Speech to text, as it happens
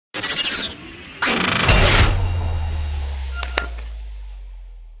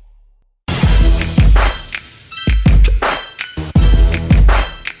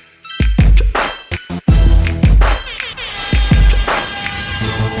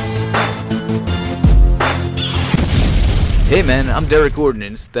Hey man, I'm Derek Gordon,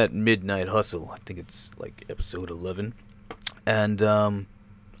 and it's that Midnight Hustle. I think it's like episode 11. And I'm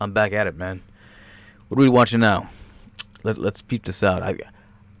back at it, man. What are we watching now? Let's peep this out.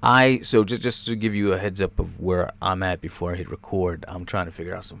 So just to give you a heads up of where I'm at before I hit record, I'm trying to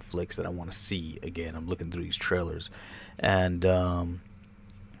figure out some flicks that I want to see again. I'm looking through these trailers, and I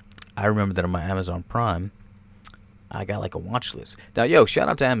remember that on my Amazon Prime, I got like a watch list. Now, yo, shout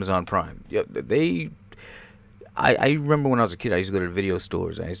out to Amazon Prime. Yo, I remember when I was a kid, I used to go to the video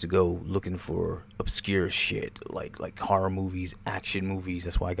stores. I used to go looking for obscure shit, like horror movies, action movies.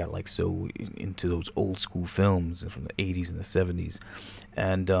 That's why I got like so into those old school films from the 80s and the 70s.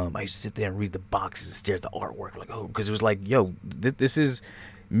 And I used to sit there and read the boxes and stare at the artwork, like, oh, because it was like, yo, this is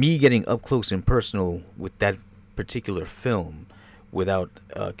me getting up close and personal with that particular film without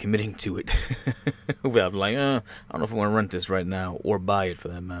committing to it. Without like, I don't know if I want to rent this right now or buy it for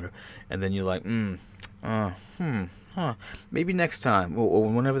that matter. And then you're like, maybe next time, or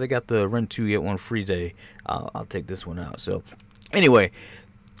whenever they got the rent 2 get 1 free day, I'll take this one out. So anyway,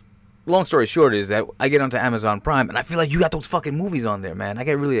 long story short is that I get onto Amazon Prime and I feel like you got those fucking movies on there, man. I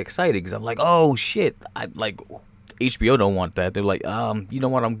get really excited because I'm like, oh shit, I like HBO don't want that. They're like, you know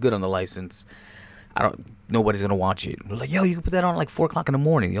what, I'm good on the license. Nobody's gonna watch it. We're like, yo, you can put that on like 4 o'clock in the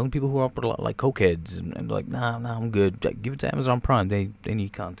morning. The only people who are up are like cokeheads, and like, nah, I'm good. Give it to Amazon Prime. They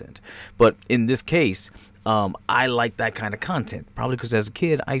need content. But in this case, I like that kind of content. Probably because as a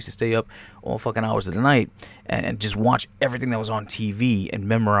kid, I used to stay up all fucking hours of the night and just watch everything that was on TV and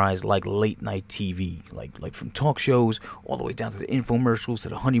memorize like late night TV, like from talk shows all the way down to the infomercials to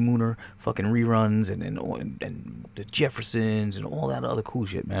the Honeymooner fucking reruns and the Jeffersons and all that other cool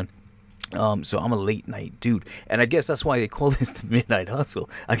shit, man. So I'm a late night dude, and I guess that's why they call this the Midnight Hustle.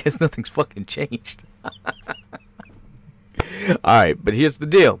 I guess nothing's fucking changed. Alright, but here's the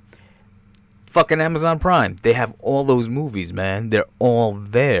deal. Fucking Amazon Prime, they have all those movies, man. They're all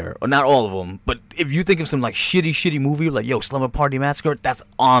there. Or not all of them, but if you think of some like shitty movie, like, yo, Slumber Party Massacre, that's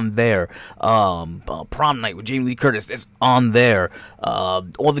on there. Prom Night with Jamie Lee Curtis, it's on there.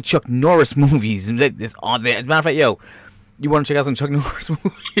 All the Chuck Norris movies, it's on there. As a matter of fact, yo, you want to check out some Chuck Norris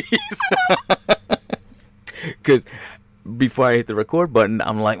movies? Because before I hit the record button,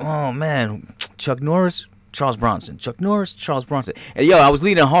 I'm like, oh man, Chuck Norris, Charles Bronson. Chuck Norris, Charles Bronson. And yo, I was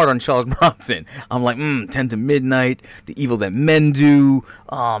leaning hard on Charles Bronson. I'm like, 10 to Midnight, The Evil That Men Do.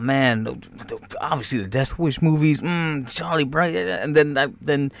 Oh man, obviously the Death Wish movies. Charlie Bright. And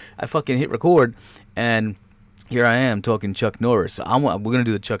then I fucking hit record, and here I am talking Chuck Norris. So we're gonna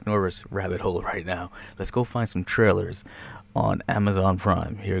do the Chuck Norris rabbit hole right now. Let's go find some trailers on Amazon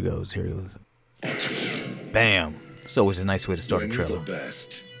Prime. Here goes. Bam. It's always a nice way to start a trailer.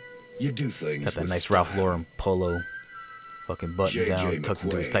 You do things. Got that nice Ralph Lauren polo, fucking button down, tucked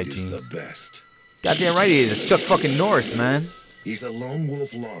into his tight jeans. Goddamn right he is. It's Chuck fucking Norris, man. He's a lone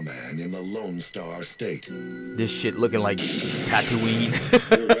wolf lawman in the Lone Star State. This shit looking like Tatooine.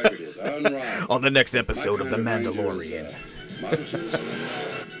 On the next episode of The Mandalorian.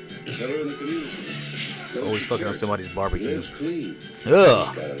 Always fucking up somebody's barbecue.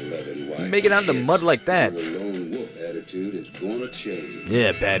 Ugh. You make it out in the mud like that.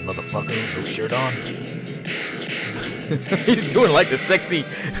 Yeah, bad motherfucker. No shirt on. He's doing like the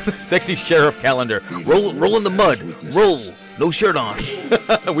sexy sheriff calendar. Roll in the mud. Roll. No shirt on.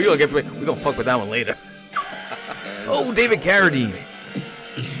 we gonna fuck with that one later. Oh, David Carradine.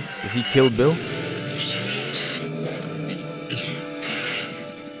 Is he killed Bill?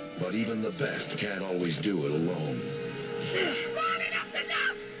 But even the best can't always do it alone.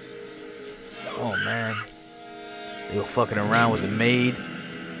 Oh man. They go fucking around with the maid.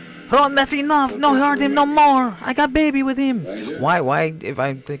 Hold on, that's enough. No hurt him no more. I got baby with him. Why if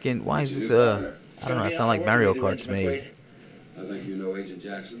I'm thinking, why is this I don't know, I sound like Mario Kart's maid. I think you know Agent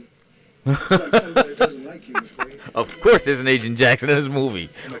Jackson. Of course there's an Agent Jackson in this movie.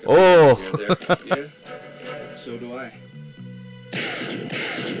 Oh. Yeah, so do I.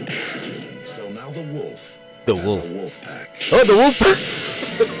 So now the wolf. The wolf. A wolf pack. Oh, the wolf pack.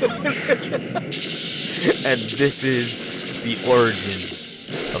 And this is the origins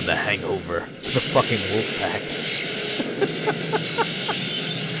of the hangover. The fucking wolf pack.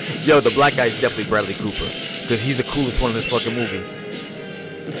 Yo, the black guy's definitely Bradley Cooper, because he's the coolest one in this fucking movie.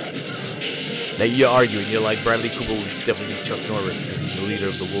 Now you're arguing, you're like, Bradley Cooper would definitely be Chuck Norris because he's the leader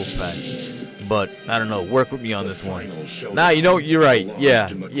of the wolf pack. But I don't know, work with me on this one. Nah, you know, you're right. Yeah,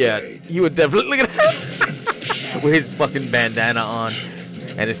 he would definitely, look at that, with his fucking bandana on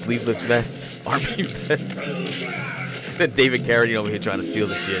and his sleeveless vest, army vest. Then David Carradine over here trying to steal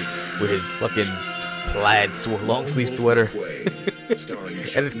the shit with his fucking plaid long sleeve sweater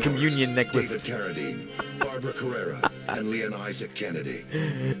and his communion necklace. and Leon Isaac Kennedy.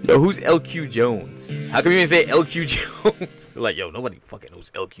 Yo, who's LQ Jones? How come you didn't say LQ Jones? Like, yo, nobody fucking knows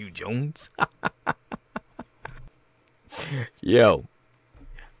LQ Jones. Yo,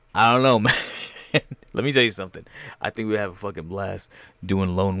 I don't know, man. Let me tell you something. I think we have a fucking blast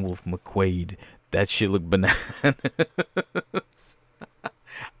doing Lone Wolf McQuade. That shit look bananas.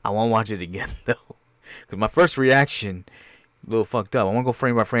 I want to watch it again, though. Because my first reaction, a little fucked up. I want to go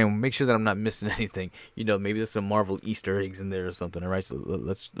frame by frame, make sure that I'm not missing anything. You know, maybe there's some Marvel Easter eggs in there or something. All right, so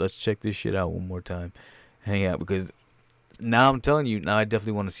let's check this shit out one more time. Hang out, because now I'm telling you, now I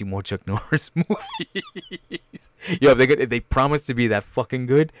definitely want to see more Chuck Norris movies. Yo, if they promise to be that fucking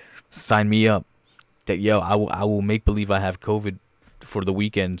good, sign me up. That yo, I will make believe I have COVID for the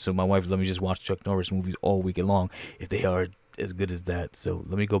weekend, so my wife let me just watch Chuck Norris movies all weekend long if they are as good as that. So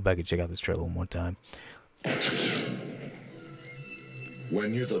let me go back and check out this trailer one more time.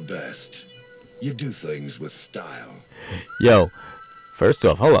 When you're the best, you do things with style. Yo, first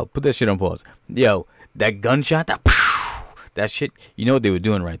off, hold up, put that shit on pause. Yo, that gunshot, that shit, you know what they were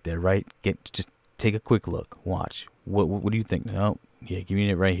doing right there, right? Just take a quick look, watch. What do you think? Oh, yeah, give me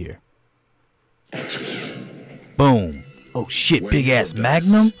it right here. Boom. Oh shit, big ass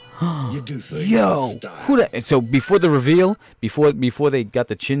Magnum. You do things Yo, with style. who that? And so before the reveal, before they got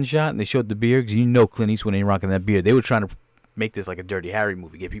the chin shot and they showed the beard, 'cause you know Clint Eastwood ain't rocking that beard. They were trying to make this like a Dirty Harry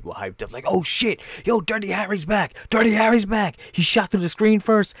movie, get people hyped up, like, oh shit, yo, Dirty Harry's back. Dirty Harry's back. He shot through the screen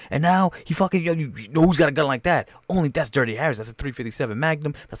first, and now he fucking, yo, you know who's got a gun like that? Only that's Dirty Harry's. That's a 357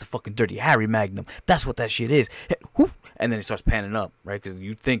 Magnum. That's a fucking Dirty Harry Magnum. That's what that shit is. And then it starts panning up, right? Because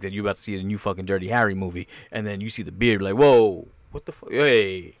you think that you're about to see a new fucking Dirty Harry movie, and then you see the beard, like, whoa, what the fuck?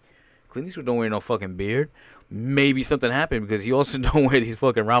 Hey, Clint Eastwood don't wear no fucking beard. Maybe something happened because he also don't wear these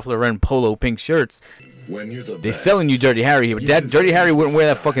fucking Ralph Lauren polo pink shirts. When you're the They're best, selling you Dirty Harry here, but Dirty Harry wouldn't wear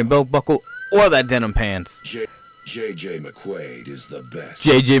that fucking belt buckle or that denim pants. J.J. McQuaide is the best.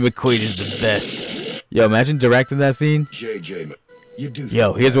 J.J. McQuaide is the best. Yo, imagine directing that scene. You do.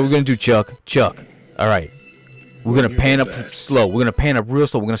 Yo, here's what we're gonna do, Chuck. All right. We're gonna pan up slow. We're gonna pan up real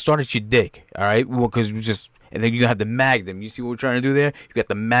slow. We're gonna start at your dick. All right, because we just, and then you have the Magnum. You see what we're trying to do there? You got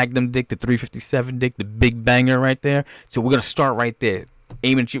the Magnum dick, the 357 dick, the big banger right there. So we're gonna start right there,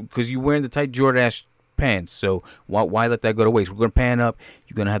 aiming at you because you're wearing the tight Jordache pants. So why let that go to waste? We're gonna pan up.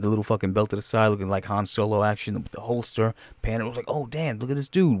 You're gonna have the little fucking belt to the side, looking like Han Solo action with the holster. Pan up. It was like, oh damn, look at this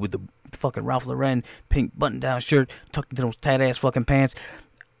dude with the fucking Ralph Lauren pink button-down shirt tucked into those tight-ass fucking pants.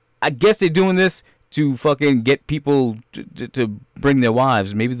 I guess they're doing this to fucking get people to bring their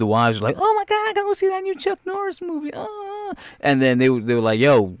wives. Maybe the wives are like, oh my god, I gotta go see that new Chuck Norris movie. And then they were like,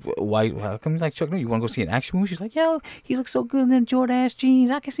 yo, why? How come you like Chuck Norris? You wanna go see an action movie? She's like, yo, he looks so good in them Jordache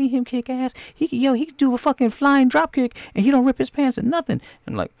jeans. I can see him kick ass. He can do a fucking flying drop kick and he don't rip his pants or nothing.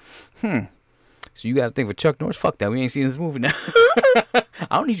 And I'm like, so you gotta think for Chuck Norris? Fuck that. We ain't seen this movie now.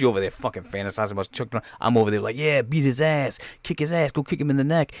 I don't need you over there fucking fantasizing about Chuck Norris. I'm over there like, yeah, beat his ass, kick his ass, go kick him in the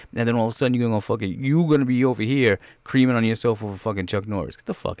neck, and then all of a sudden you're gonna be over here creaming on yourself over fucking Chuck Norris. Get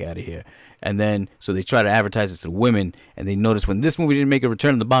the fuck out of here. And then so they try to advertise this to women, and they notice when this movie didn't make a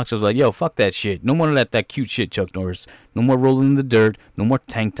return in the box, I was like, yo, fuck that shit. No more of that cute shit, Chuck Norris. No more rolling in the dirt. No more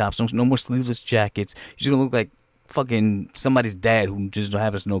tank tops. No more sleeveless jackets. You're just gonna look like fucking somebody's dad who just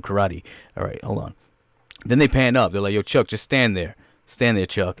happens to know karate. All right, hold on. Then they pan up. They're like, yo, Chuck, just stand there. Stand there,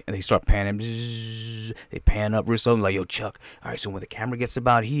 Chuck. And they start panning. They pan up real slow. Like, yo, Chuck. All right, so when the camera gets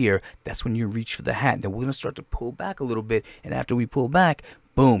about here, that's when you reach for the hat. And then we're going to start to pull back a little bit. And after we pull back,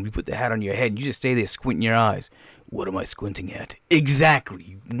 boom, you put the hat on your head. And you just stay there squinting your eyes. What am I squinting at?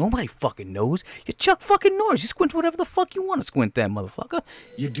 Exactly. Nobody fucking knows. You're Chuck fucking Norris. You squint whatever the fuck you want to squint that, motherfucker.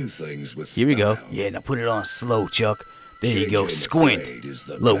 You do things with Here we go. style. Yeah, now put it on slow, Chuck. There you go. J.J. Squint. McQuaide is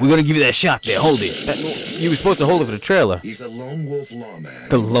the Look, we're best. going to give you that shot there. Hold it. You were supposed to hold it for the trailer. He's a lone wolf lawman.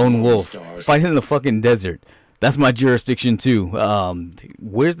 The lone wolf. Stars. Fighting in the fucking desert. That's my jurisdiction too.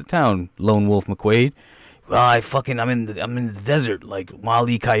 Where's the town, Lone Wolf McQuade? Well, I'm in the desert like Wile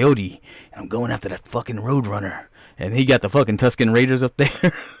E. Coyote. And I'm going after that fucking Roadrunner. And he got the fucking Tusken Raiders up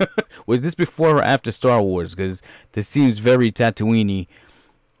there. Was this before or after Star Wars? Because this seems very Tatooine-y.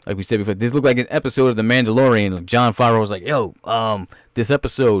 Like we said before, this looked like an episode of The Mandalorian. Like John Favreau was like, yo, this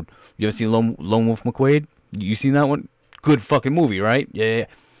episode, you ever seen Lone Wolf McQuade? You seen that one? Good fucking movie, right? Yeah.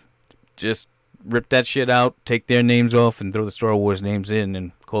 Just rip that shit out, take their names off, and throw the Star Wars names in,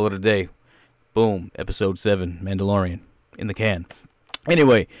 and call it a day. Boom. Episode 7, Mandalorian, in the can.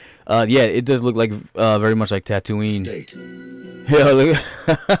 Anyway, yeah, it does look like very much like Tatooine. State. Yeah, look.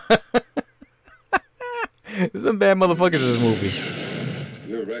 There's some bad motherfuckers in this movie.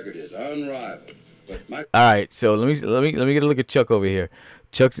 Your record is unrivaled. But my All right, so let me get a look at Chuck over here.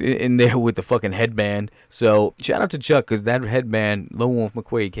 Chuck's in there with the fucking headband. So shout out to Chuck, because that headband, Lone Wolf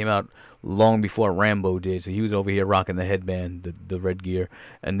McQuade, came out long before Rambo did. So he was over here rocking the headband, the red gear,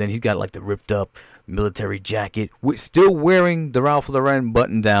 and then he's got like the ripped up military jacket, still wearing the Ralph Lauren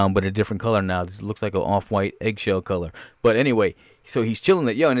button down, but a different color now. This looks like an off-white eggshell color. But anyway, so he's chilling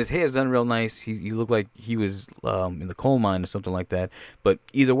it, and his hair's done real nice. He looked like he was in the coal mine or something like that. But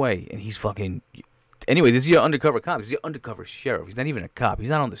either way, and he's fucking. Anyway, this is your undercover cop. He's your undercover sheriff. He's not even a cop.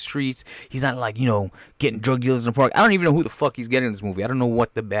 He's not on the streets. He's not like, getting drug dealers in the park. I don't even know who the fuck he's getting in this movie. I don't know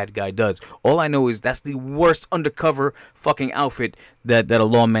what the bad guy does. All I know is that's the worst undercover fucking outfit that a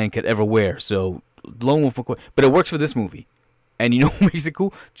lawman could ever wear. So, Lone Wolf McQuade. But it works for this movie. And you know what makes it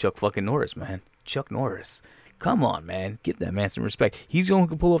cool? Chuck fucking Norris, man. Chuck Norris. Come on, man. Give that man some respect. He's the one who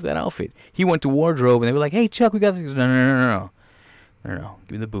can pull off that outfit. He went to wardrobe and they were like, hey, Chuck, we got this. No. Give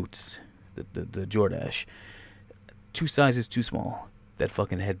me the boots. The Jordache. 2 sizes too small. That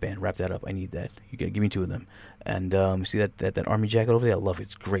fucking headband. Wrap that up. I need that. You gotta give me 2 of them. And see that army jacket over there? I love it.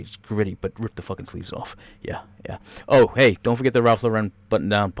 It's great. It's gritty, but rip the fucking sleeves off. Yeah. Oh, hey, don't forget the Ralph Lauren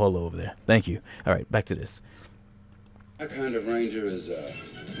button-down polo over there. Thank you. All right, back to this. my kind of ranger is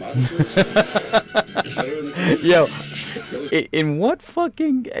Yo, in what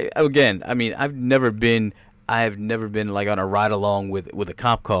fucking again? I mean, I've never been like on a ride along with a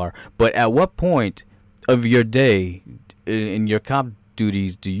cop car. But at what point of your day in your cop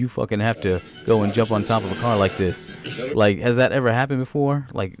duties do you fucking have to go and jump on top of a car like this? Like, has that ever happened before?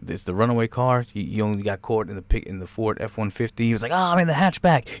 Like, it's the runaway car. He only got caught in the Ford F-150. He was like, I'm in the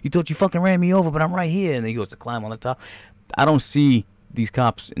hatchback. You thought you fucking ran me over, but I'm right here. And then he goes to climb on the top. I don't see these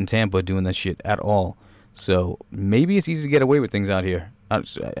cops in Tampa doing that shit at all. So maybe it's easy to get away with things out here.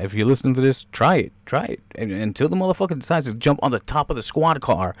 If you're listening to this, try it. And until the motherfucker decides to jump on the top of the squad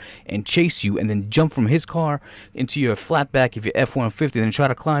car and chase you, and then jump from his car into your flatback if you're F-150, and then try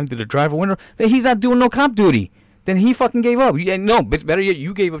to climb through the driver window, then he's not doing no cop duty. Then he fucking gave up. No, better yet,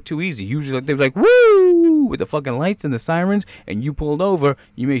 you gave up too easy. Usually they were like, woo, with the fucking lights and the sirens, and you pulled over.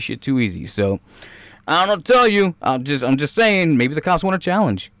 You made shit too easy. So I don't know what to tell you. I'm just saying, maybe the cops want a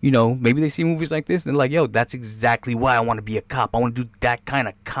challenge. Maybe they see movies like this and they're like, yo, that's exactly why I want to be a cop. I want to do that kind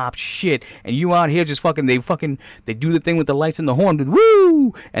of cop shit. And you out here just they do the thing with the lights and the horn, dude,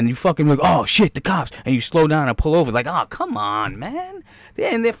 woo! And you fucking like, oh shit, the cops. And you slow down and pull over, like, oh, come on, man.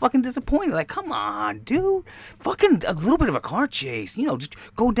 They're fucking disappointed. Like, come on, dude. Fucking a little bit of a car chase. Just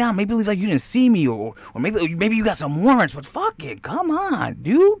go down. Maybe like you didn't see me, or maybe you got some warrants, but fuck it. Come on,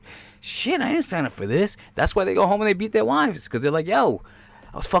 dude. Shit, I ain't signing up for this. That's why they go home and they beat their wives. Because they're like, yo,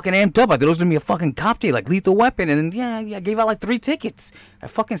 I was fucking amped up. I thought it was going to be a fucking cop day, like Lethal Weapon. And then, I gave out like 3 tickets. I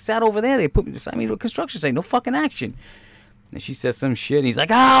fucking sat over there. They put me to a construction site. No fucking action. And she says some shit. And he's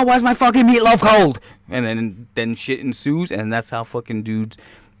like, why's my fucking meatloaf cold? And then shit ensues. And that's how fucking dudes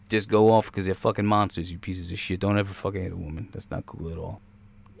just go off because they're fucking monsters, you pieces of shit. Don't ever fucking hit a woman. That's not cool at all.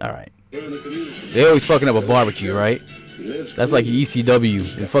 All right. They always fucking up a barbecue, right? That's like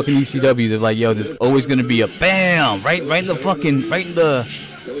ECW. In fucking ECW, they're like, yo, there's always gonna be a bam, right in the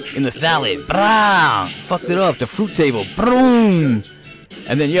salad, bam, fucked it up, the fruit table, boom,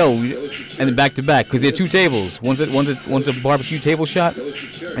 and then back to back, cause they're 2 tables. One's a barbecue table shot,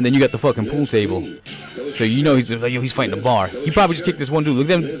 and then you got the fucking pool table. So he's like, yo, he's fighting the bar. He probably just kicked this one dude.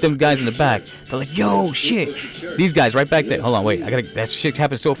 Look at them guys in the back. They're like, yo, shit. These guys right back there. Hold on, wait. That shit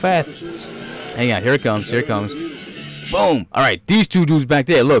happens so fast. Hang on, here it comes. Boom. All right, these 2 dudes back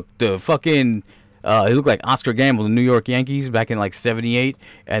there. Look, the fucking they look like Oscar Gamble, the New York Yankees, back in like '78,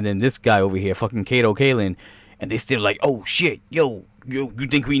 and then this guy over here, fucking Kato Kalin, and they still like, oh shit, yo, you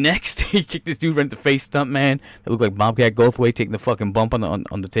think we next? He kicked this dude right in the face, stunt man. They look like Bobcat Goldthwait taking the fucking bump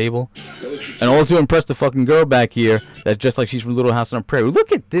on the table, and all to impress the fucking girl back here that's just like she's from Little House on the Prairie.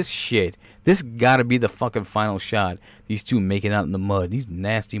 Look at this shit. This gotta be the fucking final shot. These 2 making out in the mud. These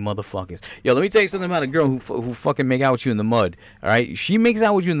nasty motherfuckers. Yo, let me tell you something about a girl who fucking make out with you in the mud. All right, she makes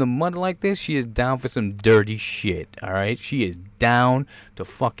out with you in the mud like this. She is down for some dirty shit. All right, she is down to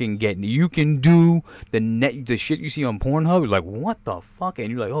fucking get. You can do the shit you see on Pornhub. You're like, what the fuck? And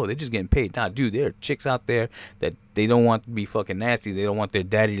you're like, oh, they're just getting paid. Nah, dude, there are chicks out there that they don't want to be fucking nasty. They don't want their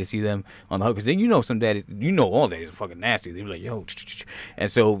daddy to see them on the hook. Because then some daddies, all daddies are fucking nasty. They're like, yo,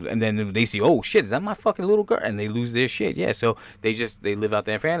 and then they see, oh shit, is that my fucking little girl? And they lose their shit. Yeah, so they live out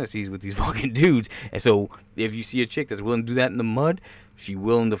their fantasies with these fucking dudes. And so if you see a chick that's willing to do that in the mud, she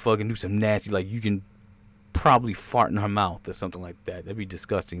willing to fucking do some nasty, like, you can probably fart in her mouth or something like that. That'd be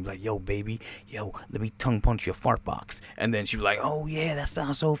disgusting. Like, yo, baby, yo, let me tongue punch your fart box. And then she'd be like, oh, yeah, that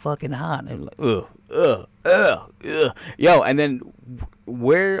sounds so fucking hot. And like, ugh. Yo, and then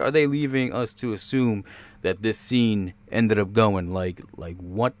where are they leaving us to assume that this scene ended up going? Like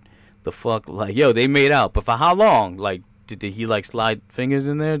what the fuck? Like, yo, they made out, but for how long? Like, did he like slide fingers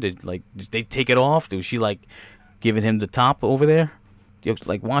in there? Did they take it off? Was she like giving him the top over there? Yo,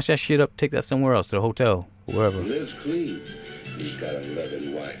 like, wash that shit up, take that somewhere else, to the hotel, wherever. Lives clean. He's got a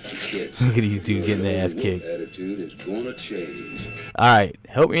loving wife and kids. Look at these dudes getting their ass kicked. Attitude is gonna change. All right,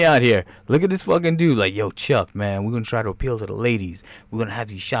 help me out here. Look at this fucking dude. Like, yo, Chuck, man, we're gonna try to appeal to the ladies. We're gonna have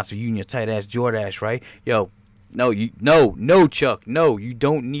these shots of you and your tight ass Jordache, right? Yo, no, Chuck, no, you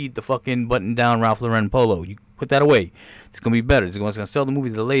don't need the fucking button down Ralph Lauren polo. You put that away. It's gonna be better. It's gonna sell the movie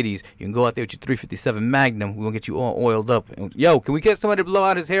to the ladies. You can go out there with your 357 Magnum. We're gonna get you all oiled up. Yo, can we get somebody to blow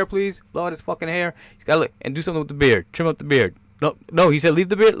out his hair, please? Blow out his fucking hair. He's gotta look and do something with the beard. Trim up the beard. No, he said leave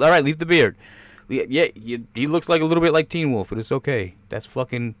the beard. All right, leave the beard. Yeah, he looks like a little bit like Teen Wolf, but it's okay. That's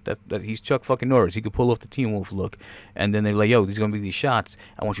fucking that he's Chuck fucking Norris. He could pull off the Teen Wolf look. And then they're like, yo, these gonna be these shots.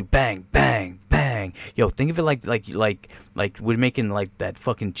 I want you bang, bang, bang. Yo, think of it like we're making like that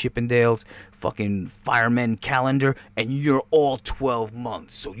fucking Chippendales fucking fireman calendar, and you're all 12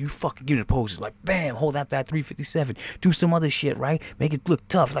 months. So you fucking give me the poses like bam, hold out that 357. Do some other shit, right? Make it look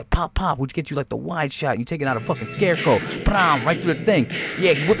tough, like pop, which get you like the wide shot. You taking out a fucking scarecrow, bam, right through the thing.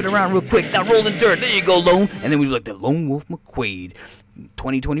 Yeah, you whip it around real quick. Now roll in dirt. There you go, Lone. And then we do like the Lone Wolf McQuade.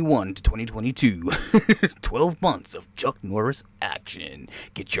 2021 to 2022. 12 months of Chuck Norris action.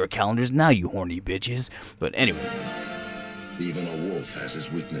 Get your calendars now, you horny bitches. But anyway. Even a wolf has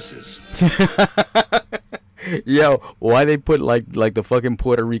his weaknesses. Yo, why they put like the fucking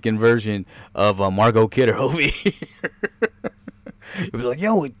Puerto Rican version of Margot Kidder over here? It was like,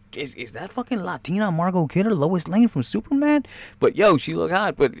 yo, is that fucking Latina Margot Kidder, Lois Lane from Superman? But yo, she look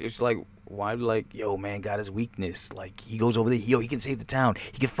hot, but it's like, why, like, yo, man got his weakness. Like, he goes over there, yo, he can save the town.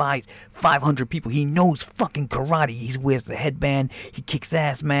 He can fight 500 people. He knows fucking karate. He wears the headband. He kicks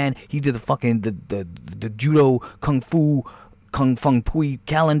ass, man. He did the fucking, the judo, kung fu pui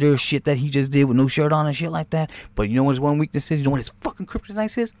calendar shit that he just did with no shirt on and shit like that. But you know what his one weakness is? You know what his fucking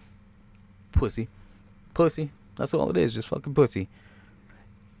kryptonite is? Pussy. That's all it is, just fucking pussy.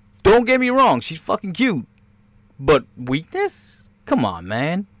 Don't get me wrong, she's fucking cute. But weakness? Come on,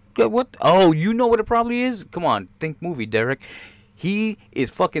 man. What? Oh, you know what it probably is? Come on, think movie, Derek. He is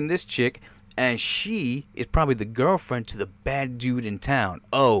fucking this chick, and she is probably the girlfriend to the bad dude in town.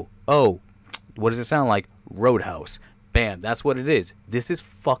 Oh, what does it sound like? Roadhouse. Bam, that's what it is. This is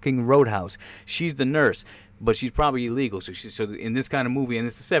fucking Roadhouse. She's the nurse, but she's probably illegal. So in this kind of movie, and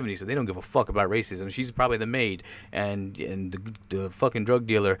it's the 70s, so they don't give a fuck about racism. She's probably the maid, and the fucking drug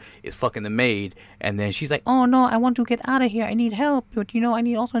dealer is fucking the maid. And then she's like, oh no, I want to get out of here. I need help, but you know,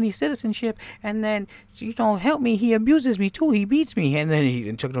 I also need citizenship. And then you don't help me. He abuses me too. He beats me. And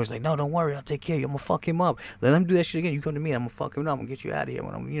then Chuck Norris like, no, don't worry, I'll take care of you. I'm gonna fuck him up. Let him do that shit again. You come to me, I'm gonna fuck him up. I'm gonna get you out of here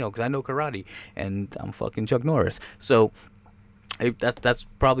when I'm, because I know karate and I'm fucking Chuck Norris. So that's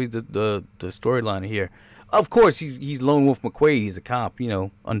probably the storyline here. Of course, he's Lone Wolf McQuade. He's a cop,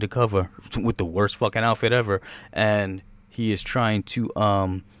 undercover with the worst fucking outfit ever, and he is trying to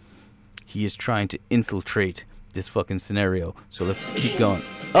infiltrate this fucking scenario. So let's keep going.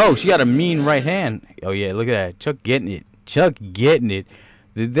 Oh, she got a mean right hand. Oh yeah, look at that. Chuck getting it.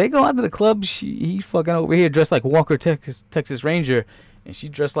 Did they go out to the club? He's fucking over here dressed like Walker Texas Ranger, and she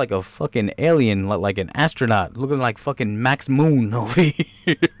dressed like a fucking alien, like an astronaut, looking like fucking Max Moon over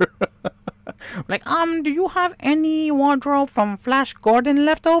here. Like, do you have any wardrobe from Flash Gordon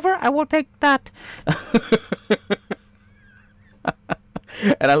left over? I will take that.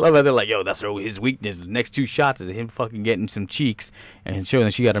 And I love how they're like, yo, that's his weakness. The next two shots is him fucking getting some cheeks and showing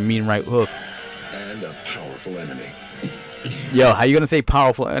that she got a mean right hook. And a powerful enemy. Yo, how you gonna say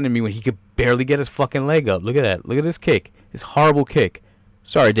powerful enemy when he could barely get his fucking leg up? Look at that. Look at this kick. This horrible kick.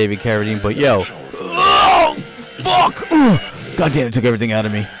 Sorry, David Carradine, but yo. Oh, fuck. God damn, it took everything out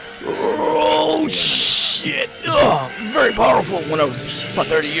of me. Oh, shit. Oh, very powerful when I was about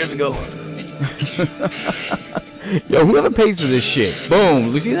 30 years ago. Yo, whoever pays for this shit.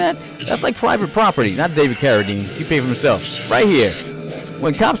 Boom. You see that? That's like private property. Not David Carradine. He paid for himself. Right here.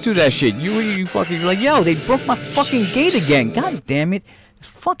 When cops do that shit, you fucking, you're like, yo, they broke my fucking gate again. God damn it. It's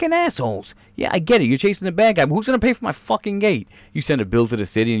fucking assholes. Yeah, I get it. You're chasing the bad guy, but who's going to pay for my fucking gate? You send a bill to the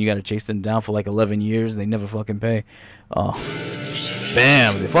city and you got to chase them down for like 11 years and they never fucking pay. Oh.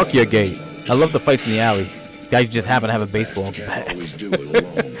 Bam. They fuck your gate. I love the fights in the alley. Guys just happen to have a baseball bat.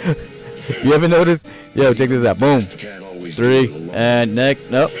 You ever notice? Yo, check this out. Boom. always 3, do it alone. and next.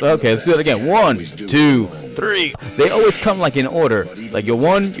 Nope. Okay, let's do it again. 1, 2, 3. They always come like in order. Like you're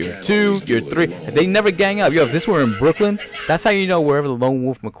 1, you're 2, you're 3. They never gang up. Yo, if this were in Brooklyn, that's how you know wherever the Lone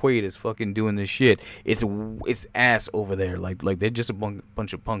Wolf McQuade is fucking doing this shit. It's ass over there. Like they're just a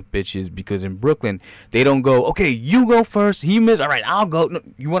bunch of punk bitches, because in Brooklyn they don't go, okay, you go first. He missed. All right, I'll go. No,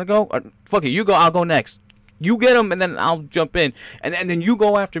 you want to go? Fuck it, you go. I'll go next. You get him, and then I'll jump in, and then you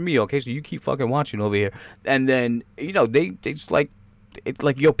go after me. Okay, so you keep fucking watching over here, and then you know they just like. It's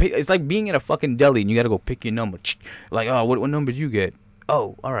like it's like being in a fucking deli and you gotta go pick your number. Like, oh, what numbers you get?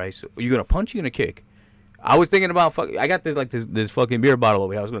 Oh, all right. So you gonna punch? You gonna kick? I was thinking about I got this fucking beer bottle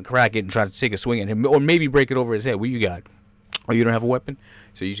over here. I was gonna crack it and try to take a swing at him, or maybe break it over his head. What you got? Oh, you don't have a weapon,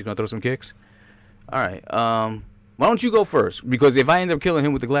 so you just gonna throw some kicks? All right. Why don't you go first? Because if I end up killing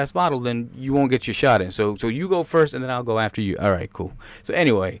him with the glass bottle, then you won't get your shot in. So you go first, and then I'll go after you. All right, cool. So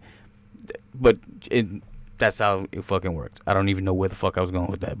anyway, but that's how it fucking works. I don't even know where the fuck I was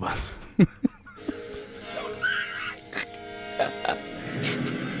going with that, but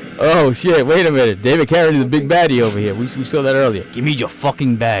oh shit! Wait a minute, David Carradine, the big baddie over here. We saw that earlier. Give me your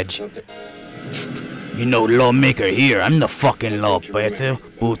fucking badge. You know, lawmaker here. I'm the fucking law, puto,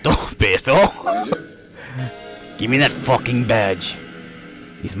 peso. Give me that fucking badge.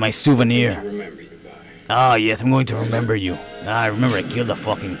 It's my souvenir. Ah, yes, I'm going to remember you. I remember I killed a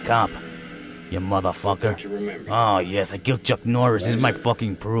fucking cop. You motherfucker. Oh, yes, I killed Chuck Norris. This is my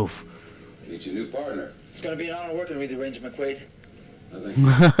fucking proof. Meet your new partner. It's gonna be an honor working with you, Ranger McQuaide.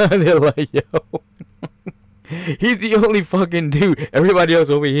 They're like, yo. He's the only fucking dude. Everybody else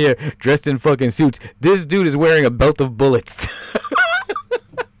over here dressed in fucking suits. This dude is wearing a belt of bullets.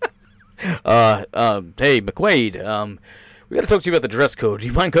 Hey, McQuaide, we gotta talk to you about the dress code. Do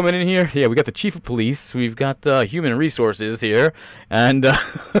you mind coming in here? Yeah, we got the chief of police. We've got human resources here, and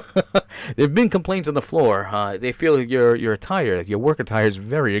there've been complaints on the floor. They feel your attire, your work attire, is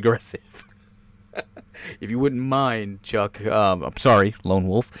very aggressive. If you wouldn't mind, Chuck, I'm sorry, Lone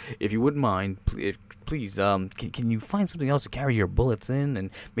Wolf. If you wouldn't mind, please, can you find something else to carry your bullets in, and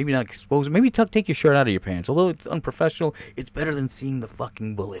maybe not expose them? Maybe take your shirt out of your pants. Although it's unprofessional, it's better than seeing the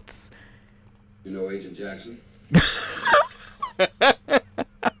fucking bullets. You know Agent Jackson?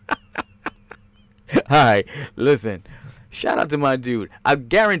 Hi, listen. Shout out to my dude. I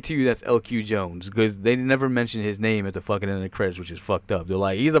guarantee you that's LQ Jones, because they never mention his name at the fucking end of the credits, which is fucked up. They're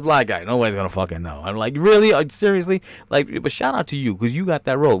like, he's the black guy. Nobody's gonna fucking know. I'm like, really? Seriously? Like, but shout out to you, because you got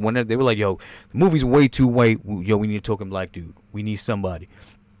that role. When they were like, yo, the movie's way too white. Yo, we need a token black dude. We need somebody.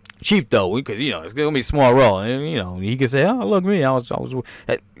 Cheap though, because you know it's gonna be a small role, and you know he can say, "Oh, look me, I was."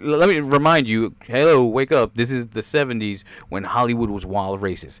 Let me remind you, hello, wake up. This is the '70s when Hollywood was wild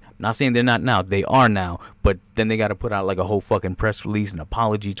racist. I'm not saying they're not now; they are now. But then they got to put out like a whole fucking press release, an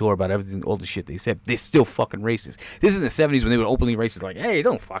apology tour about everything, all the shit they said. They're still fucking racist. This is in the '70s when they were openly racist. Like, hey, it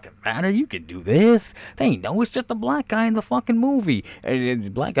don't fucking matter. You can do this. They know it's just a black guy in the fucking movie, and the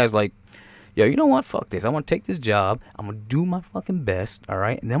black guy's like, yo, you know what? Fuck this. I'm going to take this job. I'm going to do my fucking best, all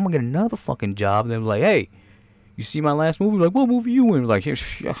right? And then I'm going to get another fucking job. And they're like, hey, you see my last movie? Like, what movie you in? Like, I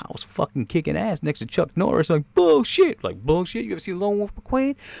was fucking kicking ass next to Chuck Norris. Like, bullshit. Like, bullshit. You ever see Lone Wolf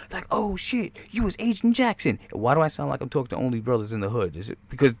McQuaide? Like, oh, shit. You was Agent Jackson. Why do I sound like I'm talking to only brothers in the hood? Is it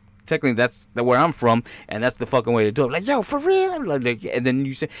because technically that's where I'm from, and that's the fucking way to do it. Like, yo, for real? Like, and then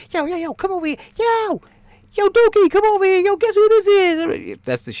you say, yo, come over here. Yo, Dookie, come over here. Yo, guess who this is?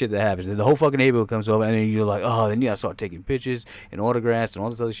 That's the shit that happens. And the whole fucking neighborhood comes over, and then you're like, oh, then you gotta start taking pictures and autographs and all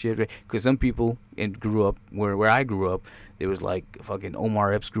this other shit. Because some people grew up where I grew up. There was like fucking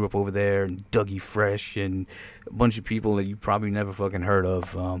Omar Epps grew up over there, and Dougie Fresh, and a bunch of people that you probably never fucking heard of.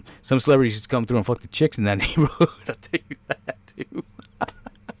 Some celebrities just come through and fuck the chicks in that neighborhood. I'll tell you that, too.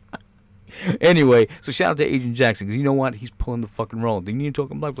 Anyway, so shout out to Agent Jackson, because you know what? He's pulling the fucking role. Then you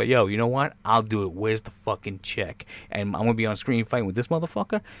talk about like, yo, you know what? I'll do it. Where's the fucking check? And I'm going to be on screen fighting with this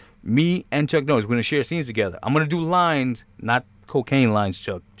motherfucker. Me and Chuck Norris, we're going to share scenes together. I'm going to do lines, not cocaine lines,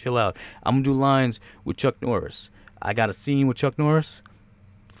 Chuck. Chill out. I'm going to do lines with Chuck Norris. I got a scene with Chuck Norris.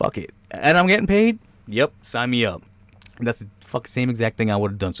 Fuck it. And I'm getting paid? Yep, sign me up. That's the fucking same exact thing I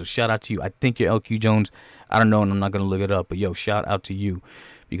would have done. So shout out to you. I think you're LQ Jones. I don't know, and I'm not going to look it up. But, yo, shout out to you.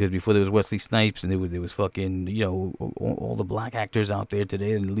 Because before there was Wesley Snipes and there was fucking, you know, all the black actors out there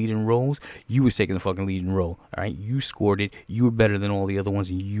today in the leading roles, you was taking the fucking leading role, all right? You scored it. You were better than all the other ones,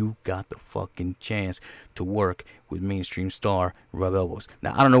 and you got the fucking chance to work with mainstream star rub elbows.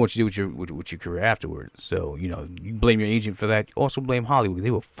 Now, I don't know what you do with your career afterwards. So, you know, you blame your agent for that. You also blame Hollywood.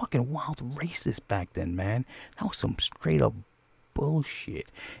 They were fucking wild racist back then, man. That was some straight up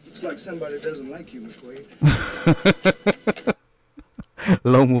bullshit. Looks like somebody doesn't like you, McQuaide.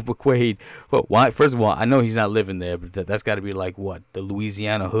 Lone Wolf McQuade. Well, why? First of all, I know he's not living there, but that's got to be like what, the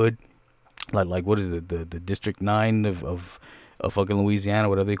Louisiana hood, like what is it, the District 9 of fucking Louisiana,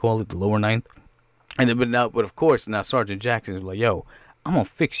 whatever they call it, the lower ninth. And then, but of course, now Sergeant Jackson is like, yo, I'm gonna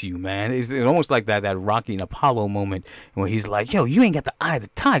fix you, man. It's almost like that Rocky and Apollo moment when he's like, yo, you ain't got the eye of the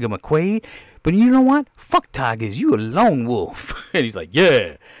tiger, McQuade. But you know what? Fuck tigers. You a lone wolf. And he's like,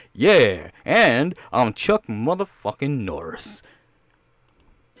 yeah. And I'm Chuck motherfucking Norris.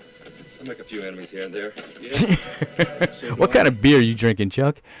 I'll make a few enemies here and there. Yeah. What kind of beer are you drinking,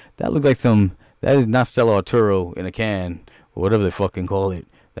 Chuck? That looks like that is not Stella Arturo in a can, or whatever they fucking call it.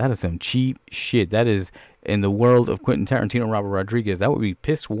 That is some cheap shit. That is, in the world of Quentin Tarantino, Robert Rodriguez, that would be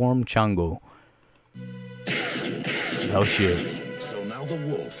piss warm chango. Oh shit. So now the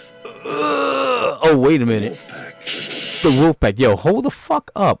wolf. Oh, wait a minute. Wolfpack. The wolf pack. Yo, hold the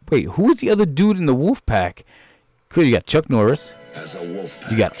fuck up. Wait, who's the other dude in the wolf pack? Clearly, you got Chuck Norris. As a wolf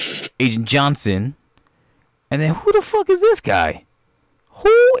pack. You got Agent Johnson. And then who the fuck is this guy?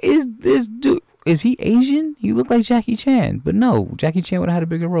 Who is this dude? Is he Asian? He looked like Jackie Chan. But no, Jackie Chan would have had a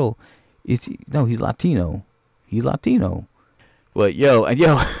bigger role. Is he? No, he's Latino. He's Latino. But yo, I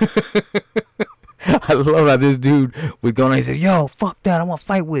love how this dude would go and he said, yo, fuck that,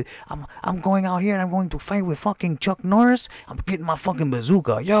 I'm going out here and I'm going to fight with fucking Chuck Norris. I'm getting my fucking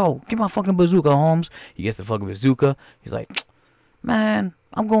bazooka. Yo, get my fucking bazooka, Holmes. He gets the fucking bazooka. He's like, man,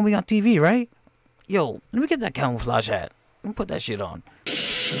 I'm going to be on TV, right? Yo, let me get that camouflage hat. Let me put that shit on.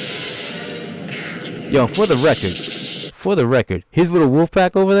 Yo, for the record, his little wolf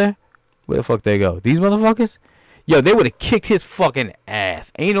pack over there, where the fuck they go? These motherfuckers? Yo, they would have kicked his fucking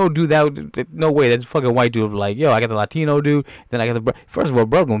ass. Ain't no dude no way. That fucking white dude was like, yo, I got the Latino dude. Then I got the first of all,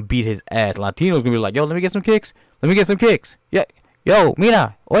 bro gonna beat his ass. Latino's gonna be like, yo, let me get some kicks. Yeah, yo,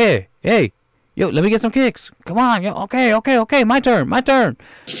 mira, oye, hey, yo, let me get some kicks. Come on, yo, okay, my turn.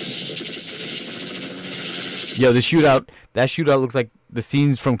 Yo, that shootout looks like the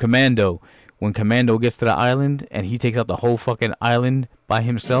scenes from Commando. When Commando gets to the island and he takes out the whole fucking island by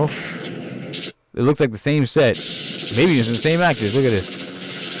himself. It looks like the same set. Maybe it's the same actors. Look at this.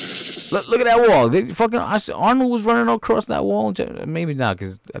 Look at that wall. Arnold was running across that wall. Maybe not,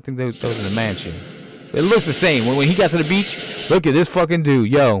 because I think that was in the mansion. It looks the same. When he got to the beach, look at this fucking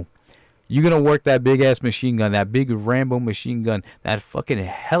dude. Yo, you gonna work that big-ass machine gun, that big Rambo machine gun, that fucking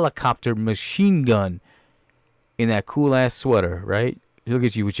helicopter machine gun in that cool-ass sweater, right? Look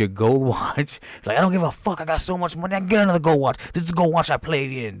at you with your gold watch. Like, I don't give a fuck. I got so much money. I can get another gold watch. This is the gold watch I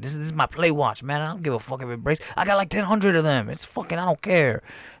play in. This is my play watch, man. I don't give a fuck if it breaks. I got like 1,000 of them. It's fucking, I don't care.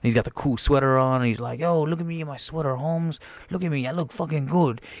 And he's got the cool sweater on. And he's like, yo, look at me in my sweater, Holmes. Look at me. I look fucking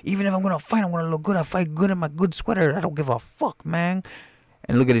good. Even if I'm going to fight, I'm going to look good. I fight good in my good sweater. I don't give a fuck, man.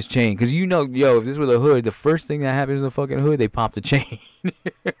 And look at his chain. Because you know, yo, if this was a hood, the first thing that happens in the fucking hood, they pop the chain.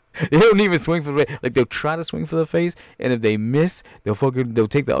 They don't even swing for the face. Like, they'll try to swing for the face, and if they miss, they'll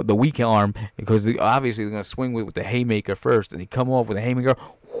take the weak arm, because obviously they're going to swing with the haymaker first, and they come off with a haymaker,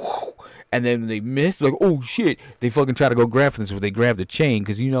 whoo, and then they miss, like, oh shit, they fucking try to go grab for this, but they grab the chain,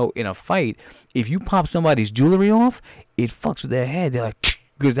 because you know, in a fight, if you pop somebody's jewelry off, it fucks with their head. They're like,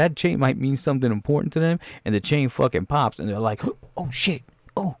 because that chain might mean something important to them, and the chain fucking pops, and they're like, oh shit,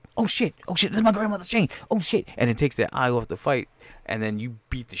 oh shit, this is my grandmother's chain, oh shit, and it takes their eye off the fight, and then you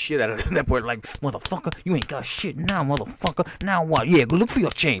beat the shit out of them. At that point, like, motherfucker, you ain't got shit now, motherfucker, now what? Yeah, go look for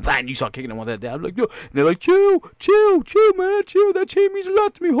your chain. And you start kicking them on that down, like, yo, and they're like, chill, man, chill, that chain means a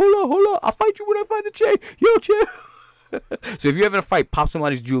lot to me, hold on, I'll fight you when I find the chain, yo, chill. So if you ever in a fight, pop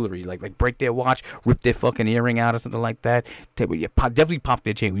somebody's jewelry, like break their watch, rip their fucking earring out or something like that, definitely pop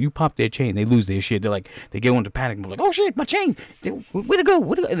their chain. When you pop their chain, they lose their shit. They're like, they get into panic and they're like, oh shit, my chain, where'd it go?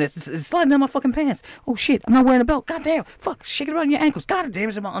 And it's sliding down my fucking pants. Oh shit, I'm not wearing a belt. Goddamn, fuck, shake it around your ankles. Goddamn,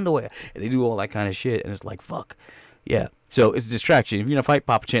 it's in my underwear. And they do all that kind of shit, and it's like, fuck. Yeah, so it's a distraction. If you're in a fight,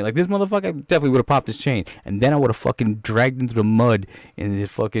 pop a chain. Like, this motherfucker definitely would have popped his chain. And then I would have fucking dragged into the mud in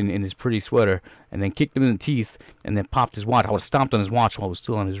his pretty sweater. And then kicked him in the teeth. And then popped his watch. I would have stomped on his watch while it was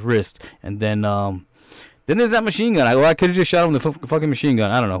still on his wrist. And then there's that machine gun. I could have just shot him with the fucking machine gun.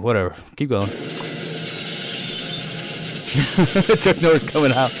 I don't know, whatever. Keep going. Chuck Norris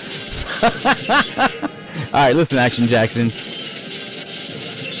coming out. Alright, listen, Action Jackson.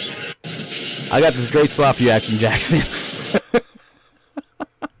 I got this great spot for you, Action Jackson.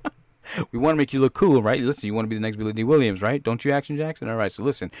 We want to make you look cool, right? Listen, you want to be the next Billy D. Williams, right? Don't you, Action Jackson? All right, so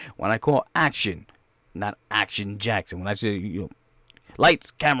listen. When I call action, not Action Jackson. When I say,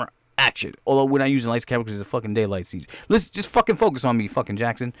 lights, camera, action. Although we're not using lights, camera, because it's a fucking daylight season. Listen, just fucking focus on me, fucking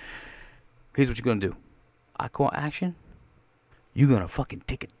Jackson. Here's what you're going to do. I call action. You're going to fucking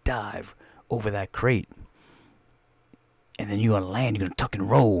take a dive over that crate. and then you're gonna land, you're gonna tuck and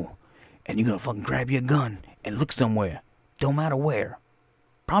roll, and you're gonna fucking grab your gun and look somewhere. Don't matter where.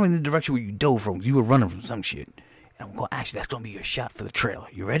 Probably in the direction where you dove from. You were running from some shit. And I'm going, actually, that's gonna be your shot for the trailer.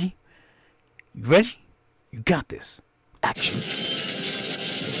 You ready? You ready? You got this. Action.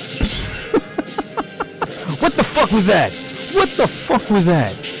 What the fuck was that? What the fuck was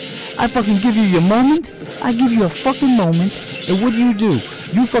that? I fucking give you your moment. I give you a fucking moment. And what do?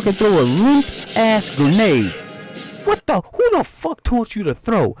 You fucking throw a limp ass grenade. What the? Who the fuck taught you to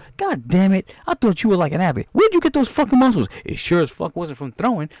throw? God damn it. I thought you were like an athlete. Where'd you get those fucking muscles? It sure as fuck wasn't from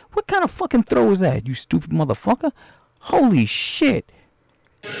throwing. What kind of fucking throw is that, you stupid motherfucker? Holy shit.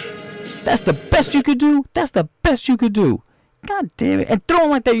 That's the best you could do? That's the best you could do. God damn it. And throwing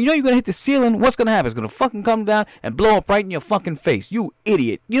like that, you know you're gonna hit the ceiling. What's gonna happen? It's gonna fucking come down and blow up right in your fucking face. You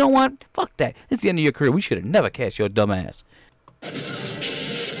idiot. You know what? Fuck that. It's the end of your career. We should have never cast your dumb ass.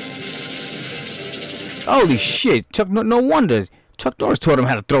 Holy shit. Chuck, no wonder. Chuck Norris taught him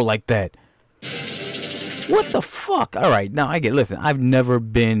how to throw like that. What the fuck? Alright, now I get, listen, I've never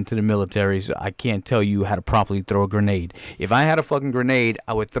been to the military, so I can't tell you how to properly throw a grenade. If I had a fucking grenade,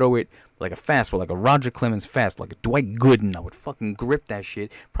 I would throw it like a fastball, like a Roger Clemens fast, like a Dwight Gooden. I would fucking grip that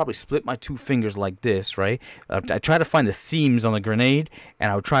shit, probably split my two fingers like this, right? I try to find the seams on the grenade,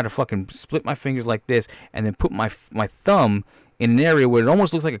 and I would try to fucking split my fingers like this, and then put my thumb in an area where it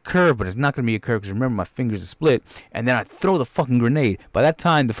almost looks like a curve, but it's not going to be a curve, because remember, my fingers are split, and then I'd throw the fucking grenade. By that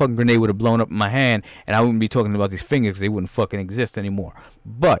time, the fucking grenade would have blown up in my hand, and I wouldn't be talking about these fingers, because they wouldn't fucking exist anymore.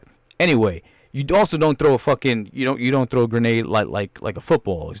 But, anyway, you also don't throw a fucking, you don't throw a grenade like a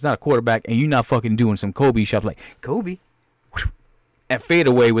football. It's not a quarterback, and you're not fucking doing some Kobe shots like, Kobe? And fade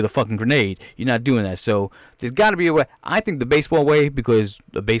away with a fucking grenade. You're not doing that. So there's got to be a way. I think the baseball way, because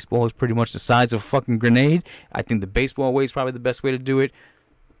the baseball is pretty much the size of a fucking grenade, I think the baseball way is probably the best way to do it.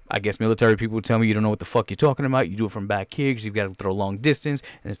 I guess military people will tell me you don't know what the fuck you're talking about. You do it from back here because you've got to throw long distance,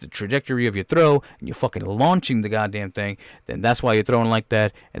 and it's the trajectory of your throw, and you're fucking launching the goddamn thing. Then that's why you're throwing like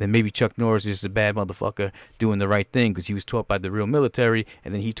that. And then maybe Chuck Norris is just a bad motherfucker doing the right thing because he was taught by the real military,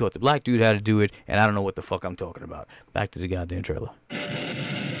 and then he taught the black dude how to do it, and I don't know what the fuck I'm talking about. Back to the goddamn trailer.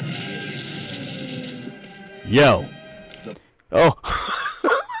 Yo. Oh.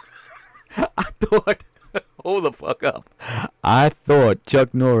 I thought... Hold the fuck up. I thought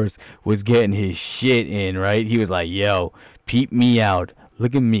Chuck Norris was getting his shit in, right? He was like, yo, peep me out.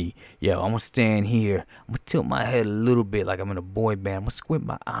 Look at me. Yo, I'm going to stand here. I'm going to tilt my head a little bit like I'm in a boy band. I'm going to squint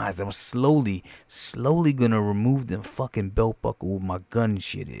my eyes. I'm slowly going to remove them fucking belt buckle where my gun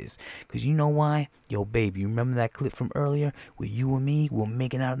shit is. Because you know why? Yo, baby, you remember that clip from earlier where you and me were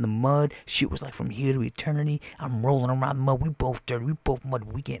making out in the mud? Shit was like from here to eternity. I'm rolling around the mud. We both dirty. We both mud.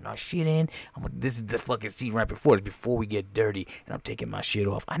 We getting our shit in. This is the fucking scene right before this, before we get dirty. And I'm taking my shit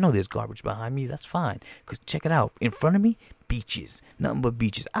off. I know there's garbage behind me. That's fine. Because check it out. In front of me, beaches. Nothing but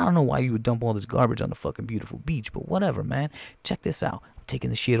beaches. I don't know why you would dump all this garbage on the fucking beautiful beach, but whatever, man. Check this out. I'm taking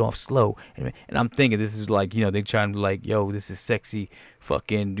the shit off slow. And I'm thinking this is like, you know, they trying to like, yo, this is sexy.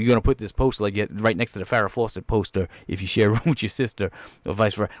 Fucking, you're going to put this poster like right next to the Farrah Fawcett poster if you share a room with your sister or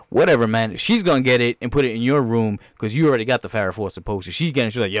vice versa. Whatever, man. She's going to get it and put it in your room because you already got the Farrah Fawcett poster. She's getting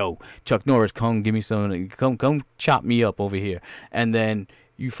it. She's like, yo, Chuck Norris, come give me some. Come chop me up over here. And then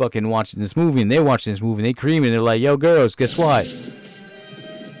you fucking watching this movie and they're watching this movie and they creaming. They're like, yo, girls, guess what?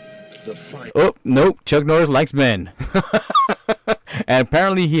 Oh, nope. Chuck Norris likes men. And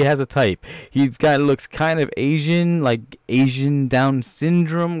apparently he has a type. Looks kind of Asian, like Asian Down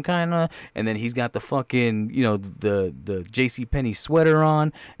syndrome kind of. And then he's got the fucking, you know, the JCPenney sweater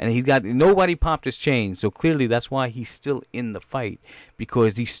on. And nobody popped his chain. So clearly that's why he's still in the fight.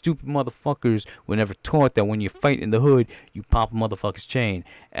 Because these stupid motherfuckers were never taught that when you fight in the hood, you pop a motherfucker's chain.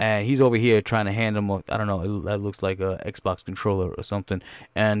 And he's over here trying to hand him I don't know, that looks like a Xbox controller or something.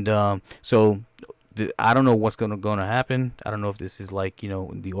 And so I don't know what's gonna happen. I don't know if this is like, you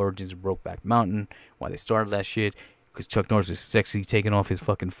know, the origins of Brokeback Mountain, why they started that shit. Because Chuck Norris is sexy taking off his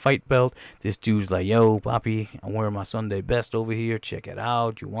fucking fight belt. This dude's like, yo, Poppy, I'm wearing my Sunday best over here. Check it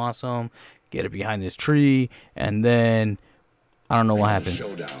out. You want some? Get it behind this tree. And then I don't know what happens.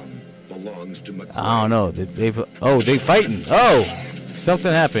 I don't know. They fighting. Oh,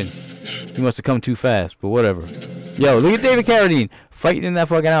 something happened. He must have come too fast, but whatever. Yo, look at David Carradine fighting in that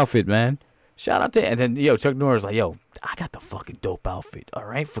fucking outfit, man. Shout out to, and then, yo, Chuck Norris like, yo, I got the fucking dope outfit, all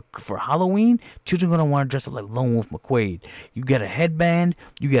right? For Halloween, children gonna want to dress up like Lone Wolf McQuade. You get a headband,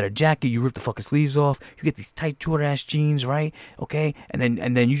 you get a jacket, you rip the fucking sleeves off, you get these tight short-ass jeans, right? Okay? And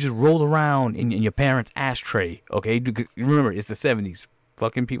then you just roll around in your parents' ashtray, okay? Remember, it's the 70s.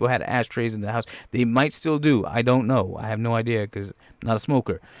 fucking people had ashtrays in the house. They might still do. I don't know. I have no idea because I'm not a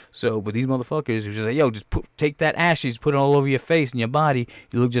smoker. So, but these motherfuckers are just like, yo, just take that ashes, put it all over your face and your body.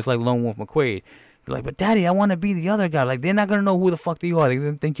 You look just like Lone Wolf McQuade. You're like, but daddy, I want to be the other guy. Like, they're not going to know who the fuck you are. They're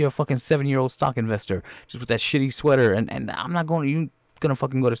going to think you're a fucking 7-year-old stock investor just with that shitty sweater. And I'm not going to, you gonna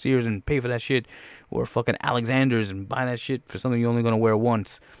fucking go to Sears and pay for that shit, or fucking Alexander's and buy that shit for something you're only gonna wear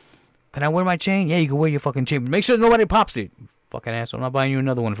once. Can I wear my chain? Yeah, you can wear your fucking chain. Make sure nobody pops it. You fucking asshole. I'm not buying you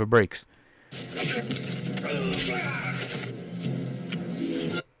another one if it breaks.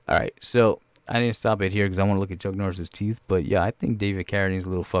 Alright, so I didn't stop it here because I want to look at Chuck Norris's teeth, but yeah, I think David Carradine's a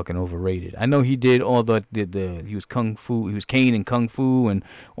little fucking overrated. I know he did all the he was Kung Fu, he was Kane in Kung Fu and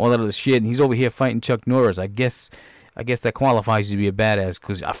all that other shit, and he's over here fighting Chuck Norris. I guess that qualifies you to be a badass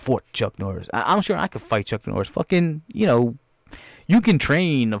because I fought Chuck Norris. I'm sure I could fight Chuck Norris. Fucking, you know, you can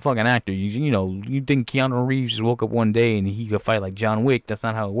train a fucking actor. You know, you think Keanu Reeves just woke up one day and he could fight like John Wick. That's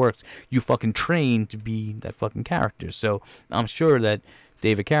not how it works. You fucking train to be that fucking character. So I'm sure that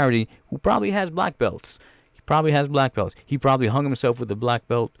David Carradine, who probably has black belts, he probably hung himself with a black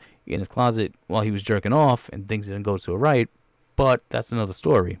belt in his closet while he was jerking off and things didn't go so right. But that's another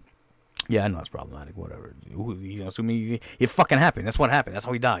story. Yeah, I know it's problematic, whatever. You know, so it fucking happened. That's what happened. That's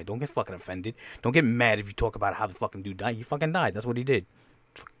how he died. Don't get fucking offended. Don't get mad if you talk about how the fucking dude died. He fucking died. That's what he did.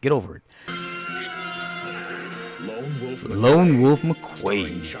 Get over it. Lone Wolf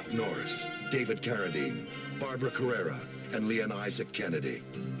McQuade. Chuck Norris, David Carradine, Barbara Carrera, and Leon Isaac Kennedy.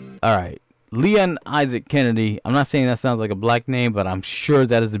 Alright. Leon Isaac Kennedy. I'm not saying that sounds like a black name, but I'm sure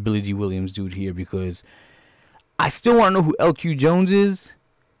that is the Billy D. Williams dude here because I still want to know who LQ Jones is.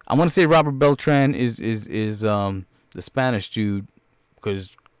 I want to say Robert Beltran is the Spanish dude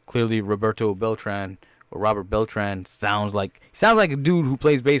because clearly Roberto Beltran or Robert Beltran sounds like a dude who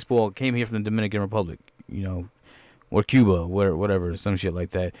plays baseball, came here from the Dominican Republic, you know, or Cuba, whatever, some shit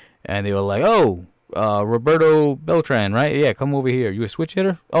like that. And they were like, oh, Roberto Beltran, right? Yeah, come over here. You a switch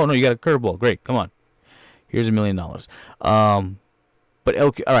hitter? Oh no, you got a curveball. Great, come on. Here's $1 million. But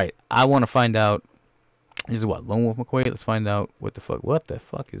LQ, all right, I want to find out. This is what, Lone Wolf McQuade? Let's find out what the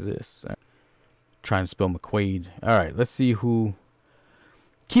fuck is this? Trying to spell McQuade. Alright, let's see who.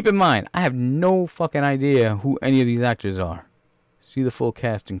 Keep in mind, I have no fucking idea who any of these actors are. See the full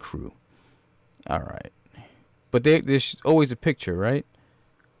cast and crew. Alright. But there's always a picture, right?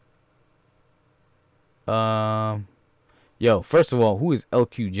 Yo, first of all, who is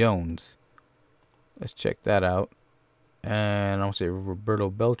LQ Jones? Let's check that out. And I'll say Roberto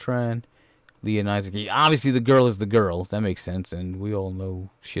Beltran. Leon Isaac. Obviously, the girl is the girl. That makes sense. And we all know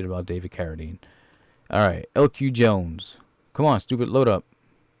shit about David Carradine. Alright. LQ Jones. Come on, stupid. Load up.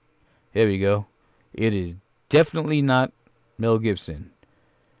 Here we go. It is definitely not Mel Gibson.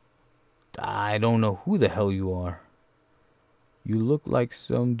 I don't know who the hell you are. You look like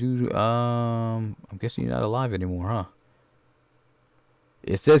some dude. I'm guessing you're not alive anymore, huh?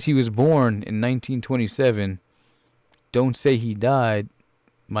 It says he was born in 1927. Don't say he died.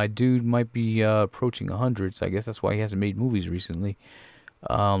 My dude might be approaching 100, so I guess that's why he hasn't made movies recently.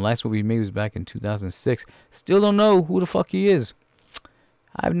 Last movie he made was back in 2006. Still don't know who the fuck he is.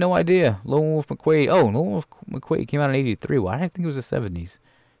 I have no idea. Lone Wolf McQuade. Oh, Lone Wolf McQuade came out in 83. Why did I think it was the 70s?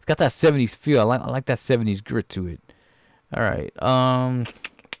 It's got that 70s feel. I like that 70s grit to it. Alright. I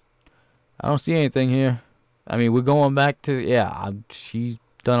don't see anything here. I mean, we're going back to... Yeah, he's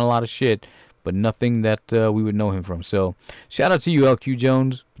done a lot of shit. But nothing that we would know him from. So, shout out to you, LQ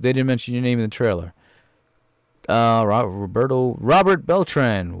Jones. They didn't mention your name in the trailer. Robert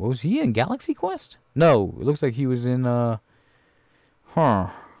Beltran. Was he in Galaxy Quest? No, it looks like he was in, some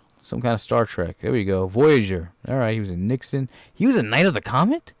kind of Star Trek. There we go. Voyager. Alright, he was in Nixon. He was in Night of the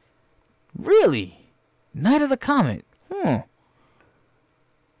Comet? Really? Night of the Comet. Alright,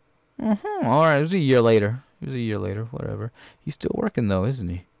 it was a year later. Whatever. He's still working, though, isn't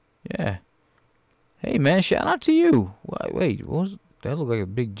he? Yeah. Hey, man, shout out to you. Wait, what was that? Looked like a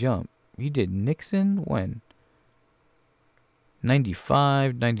big jump. He did Nixon when?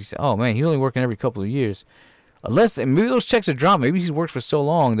 95, 97. Oh, man, he's only working every couple of years. Unless, maybe those checks are dropped. Maybe he's worked for so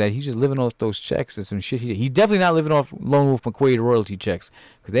long that he's just living off those checks and some shit. He's definitely not living off Lone Wolf McQuade royalty checks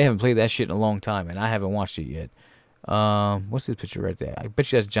because they haven't played that shit in a long time, and I haven't watched it yet. What's this picture right there? I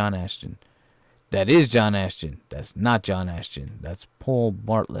bet you that's John Ashton. That is John Ashton. That's not John Ashton. That's Paul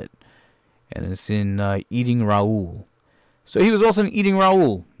Bartlett. And it's in Eating Raoul. So he was also in Eating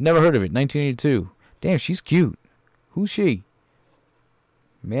Raoul. Never heard of it. 1982. Damn, she's cute. Who's she?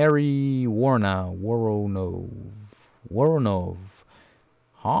 Mary Woronov.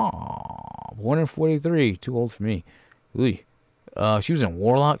 Born in 43. Too old for me. She was in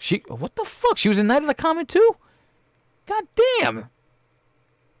Warlock. What the fuck? She was in Night of the Comet too? God damn.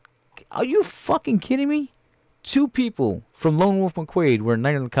 Are you fucking kidding me? 2 people from Lone Wolf McQuade were in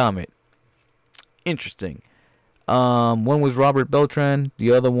Night of the Comet. Interesting. One was Robert Beltran.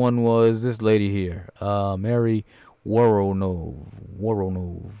 The other one was this lady here. Mary Woronov.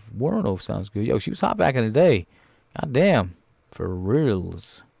 Woronov sounds good. Yo, she was hot back in the day. God damn. For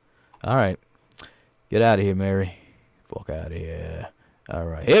reals. Alright. Get out of here, Mary. Fuck out of here.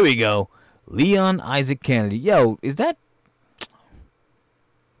 Alright. Here we go. Leon Isaac Kennedy. Yo, is that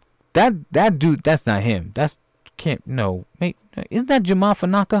dude? That's not him. That's can't no. Mate, isn't that Jamaa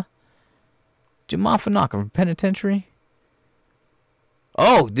Fanaka? Jamaa Fanaka from Penitentiary.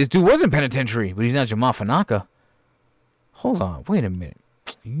 Oh, this dude was in Penitentiary, but he's not Jamaa Fanaka. Hold on, wait a minute.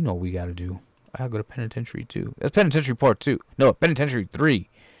 You know what we gotta do. I gotta go to Penitentiary 2. That's Penitentiary Part 2. No, Penitentiary 3.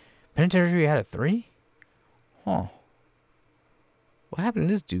 Penitentiary had a 3? Huh. What happened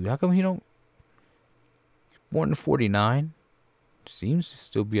to this dude? How come he don't... Born in 49. Seems to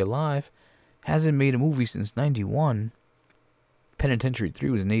still be alive. Hasn't made a movie since 91. Penitentiary 3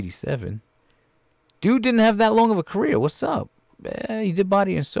 was in 87. Dude didn't have that long of a career. What's up? He did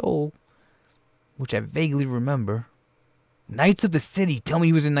Body and Soul, which I vaguely remember. Knights of the City. Tell me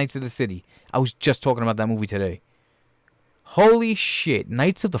he was in Knights of the City. I was just talking about that movie today. Holy shit.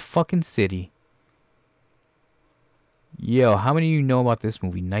 Knights of the fucking City. Yo, how many of you know about this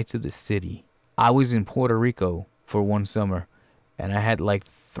movie, Knights of the City? I was in Puerto Rico for one summer, and I had like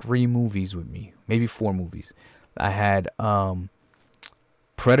 3 movies with me. Maybe 4 movies. I had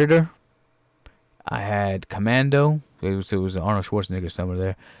Predator. I had Commando. It was Arnold Schwarzenegger somewhere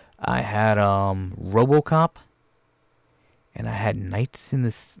there. I had RoboCop. And I had Knights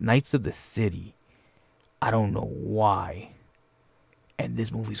of the City. I don't know why. And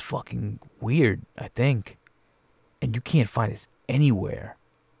this movie's fucking weird, I think. And you can't find this anywhere.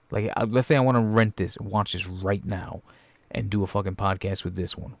 Like, let's say I want to rent this, watch this right now, and do a fucking podcast with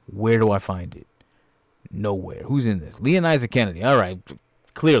this one. Where do I find it? Nowhere. Who's in this? Leon Isaac Kennedy. All right.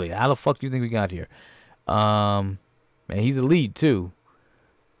 Clearly. How the fuck do you think we got here? Man, he's the lead, too.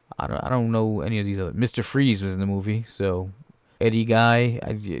 I don't know any of these other... Mr. Freeze was in the movie, so... Eddie Guy,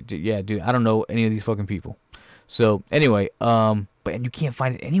 yeah, dude, I don't know any of these fucking people. So, anyway, and you can't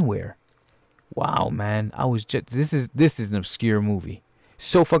find it anywhere. Wow, man, I was just... This is an obscure movie.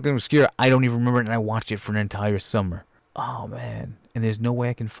 So fucking obscure, I don't even remember it, and I watched it for an entire summer. Oh, man. And there's no way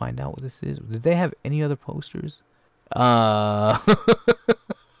I can find out what this is. Did they have any other posters? Now,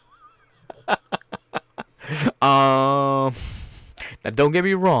 don't get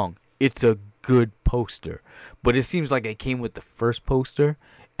me wrong. It's a good poster. But it seems like it came with the first poster.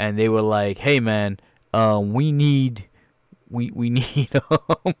 And they were like, hey, man, we need...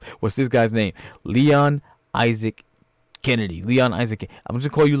 what's this guy's name? Leon Isaac Kennedy. Leon Isaac. I'm just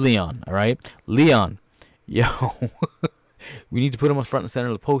going to call you Leon, all right? Leon. Yo. We need to put him on front and center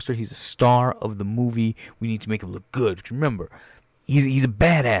of the poster. He's a star of the movie. We need to make him look good. But remember, he's a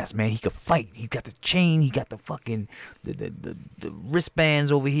badass, man. He could fight. He got the chain. He got the fucking the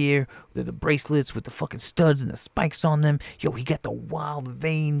wristbands over here, the bracelets with the fucking studs and the spikes on them. Yo, he got the wild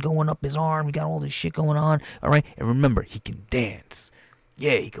vein going up his arm. He got all this shit going on. All right, and remember, he can dance.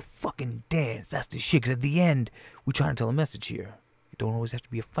 Yeah, he could fucking dance. That's the shit. 'Cause at the end, we try to tell a message here. It don't always have to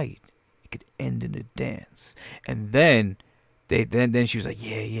be a fight. It could end in a dance. And then. Then she was like,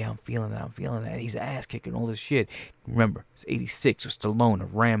 yeah, I'm feeling that. And he's ass kicking all this shit. Remember, it's 86, so Stallone,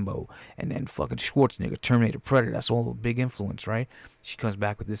 Rambo, and then fucking Schwarzenegger, Terminator, Predator. That's all a big influence, right? She comes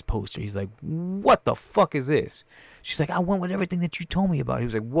back with this poster. He's like, what the fuck is this? She's like, I went with everything that you told me about. He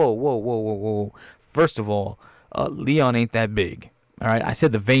was like, whoa. First of all, Leon ain't that big. All right, I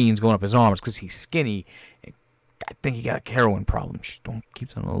said the veins going up his arms because he's skinny. I think he got a heroin problem. Shh, don't keep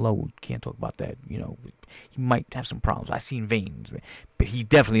that on the low. We can't talk about that. You know, he might have some problems. I seen veins, but he's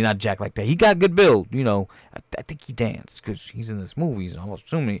definitely not jacked like that. He got good build. You know, I think he danced because he's in this movie. So I'm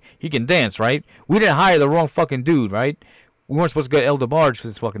assuming he can dance, right? We didn't hire the wrong fucking dude, right? We weren't supposed to get El DeBarge for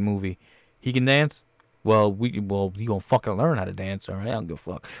this fucking movie. He can dance. Well, he gonna fucking learn how to dance. All right, I don't give a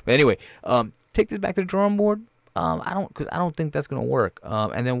fuck. But anyway, take this back to the drawing board. I don't think that's gonna work.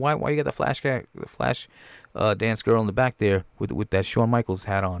 And then why you got the flash dance girl in the back there with that Shawn Michaels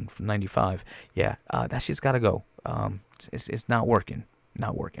hat on from '95? Yeah, that shit's gotta go. It's not working,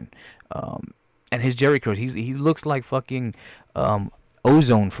 and his Jerry curls, he looks like fucking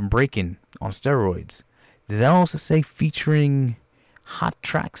Ozone from Breakin' on steroids. Does that also say featuring hot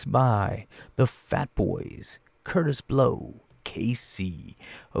tracks by the Fat Boys, Curtis Blow, KC?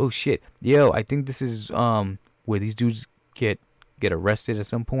 Oh shit, yo, I think this is where these dudes get arrested at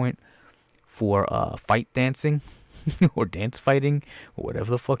some point for fight dancing or dance fighting or whatever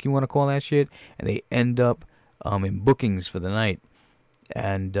the fuck you want to call that shit, and they end up in bookings for the night.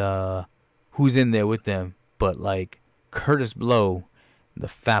 and who's in there with them but like Curtis Blow, the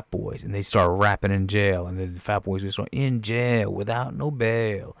Fat Boys, and they start rapping in jail, and then the Fat Boys just start in jail without no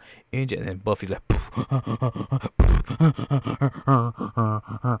bail, in jail, and then Buffy's like,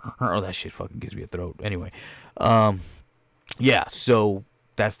 oh, that shit fucking gives me a throat. Anyway, yeah, so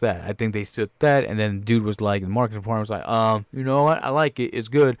that's that. I think they stood that, and then the dude was like, the marketing department was like, you know what? I like it. It's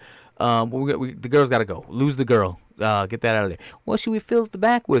good. The girl's got to go. Lose the girl. Get that out of there. What should we fill the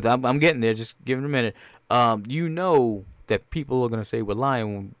back with? I'm getting there. Just give it a minute. You know that people are going to say we're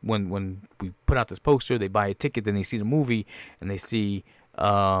lying when we put out this poster, they buy a ticket, then they see the movie, and they see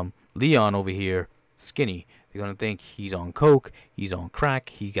Leon over here, skinny. They're going to think he's on coke, he's on crack,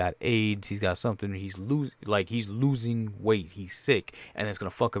 he got AIDS, he's got something, he's losing weight, he's sick, and it's going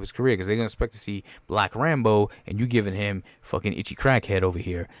to fuck up his career because they're going to expect to see Black Rambo, and you giving him fucking itchy crackhead over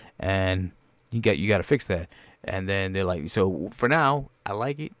here, and you got to fix that. And then they're like, so for now, I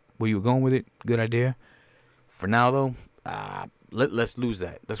like it. Where you were going with it, good idea. For now, though, let's lose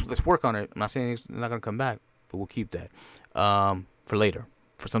that. Let's work on it. I'm not saying it's not gonna come back, but we'll keep that for later,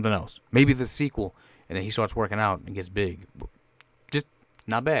 for something else. Maybe the sequel, and then he starts working out and gets big. Just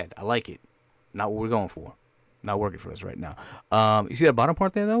not bad. I like it. Not what we're going for. Not working for us right now. You see that bottom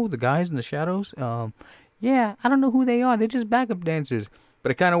part there though, the guys in the shadows. Yeah, I don't know who they are. They're just backup dancers,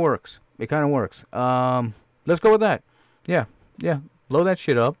 but it kind of works. It kind of works. Let's go with that. Yeah. Blow that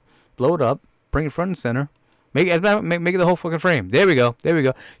shit up. Blow it up. Bring it front and center. Make it the whole fucking frame. There we go.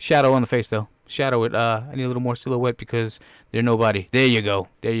 Shadow on the face though. Shadow it. I need a little more silhouette because they're nobody. There you go.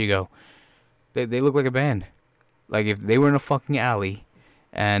 They look like a band. Like if they were in a fucking alley,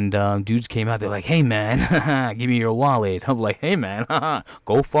 and dudes came out. They're like, "Hey man, give me your wallet." I'm like, "Hey man,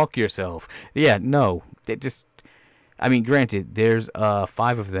 go fuck yourself." Yeah, no. They just. I mean, granted, there's 5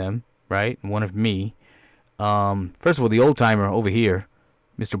 of them, right? And 1 of me. First of all, the old timer over here.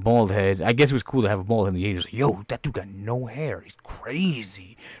 Mr. Baldhead. I guess it was cool to have a bald head in the 80s. Yo, that dude got no hair. He's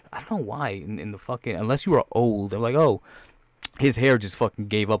crazy. I don't know why. In the fucking... Unless you were old. They're like, oh, his hair just fucking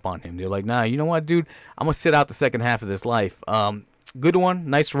gave up on him. They're like, nah, you know what, dude? I'm going to sit out the second half of this life. Good one.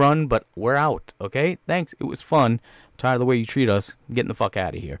 Nice run, but we're out. Okay? Thanks. It was fun. I'm tired of the way you treat us. I'm getting the fuck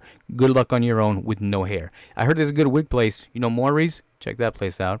out of here. Good luck on your own with no hair. I heard there's a good wig place. You know Maury's? Check that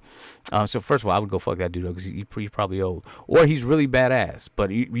place out. So first of all, I would go fuck that dude because he's probably old, or he's really badass.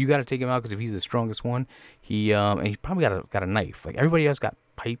 But you got to take him out because if he's the strongest one, and he probably got a knife. Like everybody else got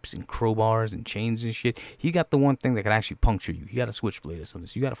pipes and crowbars and chains and shit. He got the one thing that can actually puncture you. He got a switchblade or something.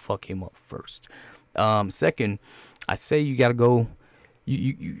 So you got to fuck him up first. Second, I say you got to go.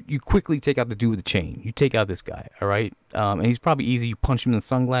 You quickly take out the dude with the chain. You take out this guy, all right? And he's probably easy. You punch him in the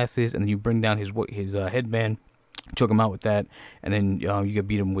sunglasses, and then you bring down his headband. Choke him out with that, and then you gotta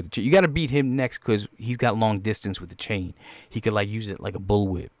beat him with the chain. You gotta beat him next because he's got long distance with the chain. He could like use it like a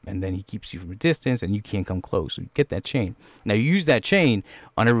bullwhip, and then he keeps you from a distance, and you can't come close. So you get that chain. Now you use that chain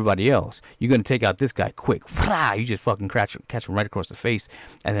on everybody else. You're gonna take out this guy quick. You just fucking catch him right across the face,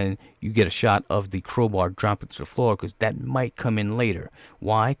 and then you get a shot of the crowbar dropping to the floor because that might come in later.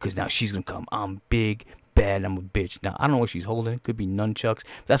 Why? Because now she's gonna come. I'm big. Bad, I'm a bitch. Now I don't know what she's holding. It could be nunchucks.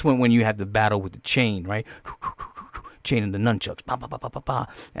 That's when you have the battle with the chain, right? Chain and the nunchucks. Bah, bah, bah, bah, bah, bah.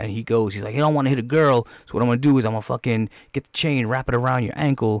 And he goes, he's like, I don't want to hit a girl. So what I'm gonna do is I'm gonna fucking get the chain, wrap it around your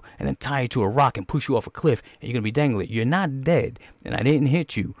ankle, and then tie it to a rock and push you off a cliff. And you're gonna be dangling. You're not dead, and I didn't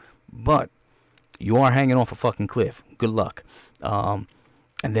hit you, but you are hanging off a fucking cliff. Good luck.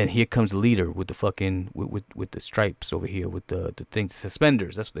 And then here comes the leader with the fucking with the stripes over here with the things,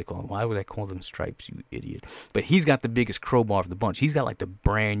 suspenders. That's what they call them. Why would I call them stripes, you idiot? But he's got the biggest crowbar of the bunch. He's got like the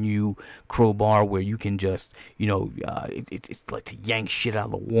brand new crowbar where you can just, it's like to yank shit out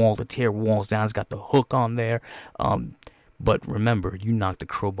of the wall, to tear walls down. It's got the hook on there. But remember, you knocked the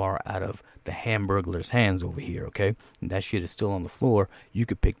crowbar out of the Hamburglar's hands over here, okay? And that shit is still on the floor. You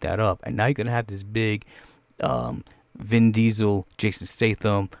could pick that up, and now you're gonna have this big. Vin Diesel, Jason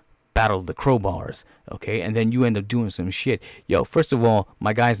Statham, battle of the crowbars, okay? And then you end up doing some shit. Yo, first of all,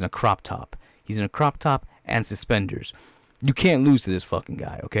 my guy's in a crop top. He's in a crop top and suspenders. You can't lose to this fucking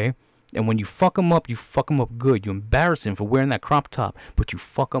guy, okay? And when you fuck him up good. You embarrass him for wearing that crop top, but you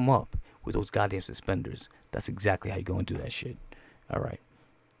fuck him up with those goddamn suspenders. That's exactly how you go and do that shit. All right.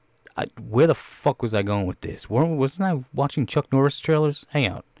 Where the fuck was I going with this? Wasn't I watching Chuck Norris trailers? Hang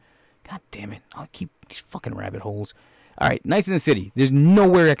out. God damn it. I'll keep these fucking rabbit holes. All right, Nights in the City. There's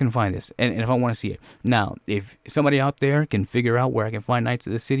nowhere I can find this, and if I want to see it. Now, if somebody out there can figure out where I can find Nights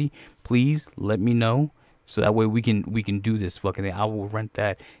in the City, please let me know. So that way we can do this fucking thing. I will rent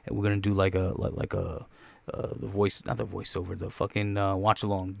that, and we're gonna do like the voice, not the voiceover, the fucking watch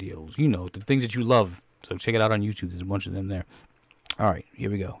along deals. You know, the things that you love. So check it out on YouTube. There's a bunch of them there. All right, here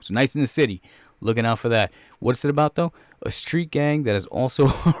we go. So Nights in the City. Looking out for that. What's it about, though? A street gang that is also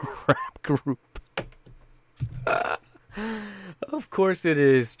a rap group. Of course it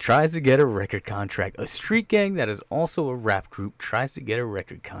is. Tries to get a record contract. A street gang that is also a rap group tries to get a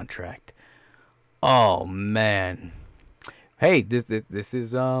record contract. Oh man. Hey, this is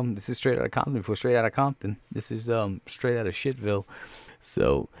straight out of Compton. Before Straight Out of Compton, this is straight out of Shitville.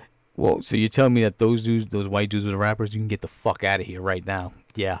 So you tell me that those white dudes are the rappers? You can get the fuck out of here right now.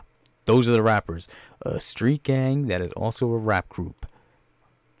 Yeah, those are the rappers. A street gang that is also a rap group.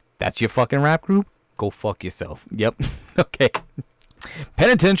 That's your fucking rap group? Go fuck yourself. Yep. Okay.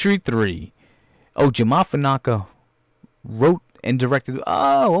 Penitentiary 3. Oh, Jamaa Fanaka wrote and directed.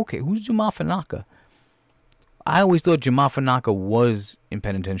 Oh, okay. Who's Jamaa Fanaka? I always thought Jamaa Fanaka was in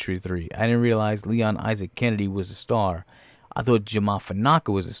Penitentiary 3. I didn't realize Leon Isaac Kennedy was a star. I thought Jamaa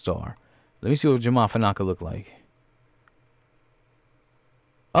Fanaka was a star. Let me see what Jamaa Fanaka looked like.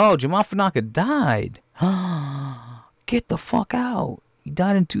 Oh, Jamaa Fanaka died. Get the fuck out. He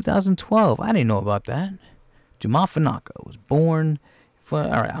died in 2012. I didn't know about that. Jamaa Fanaka was born.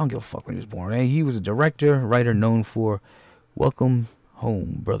 Alright, I don't give a fuck when he was born. Hey, he was a director, writer known for Welcome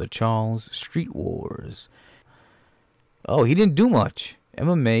Home, Brother Charles, Street Wars. Oh, he didn't do much.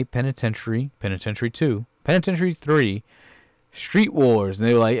 MMA, Penitentiary 2, Penitentiary 3, Street Wars. And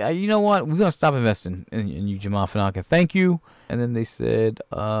they were like, you know what? We're going to stop investing in you, Jamaa Fanaka. Thank you. And then they said,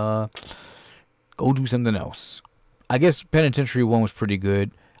 go do something else. I guess Penitentiary 1 was pretty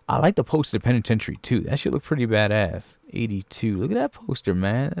good. I like the poster of Penitentiary 2. That shit look pretty badass. 82. Look at that poster,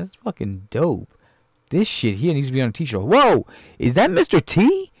 man. That's fucking dope. This shit here needs to be on a t-shirt. Whoa! Is that Mr.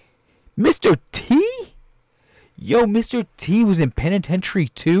 T? Mr. T? Yo, Mr. T was in Penitentiary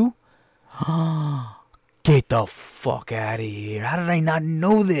 2? Get the fuck out of here. How did I not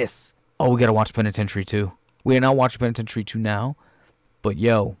know this? Oh, we gotta watch Penitentiary 2. We are not watching Penitentiary 2 now. But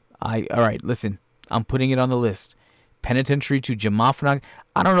yo, alright, listen. I'm putting it on the list. Penitentiary 2, Jamaa Fanaka.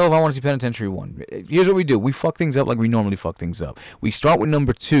 I don't know if I want to see Penitentiary 1. Here's what we do. We fuck things up like we normally fuck things up. We start with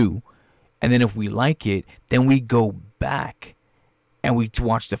number 2, and then if we like it, then we go back and we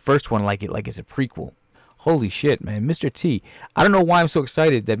watch the first one like it's a prequel. Holy shit, man. Mr. T. I don't know why I'm so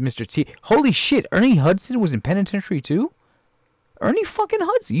excited that Mr. T. Holy shit, Ernie Hudson was in Penitentiary 2? Ernie fucking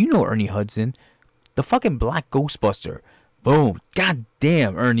Hudson. You know Ernie Hudson. The fucking Black Ghostbuster. Boom. God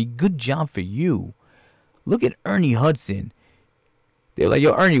damn, Ernie. Good job for you. Look at Ernie Hudson. They're like,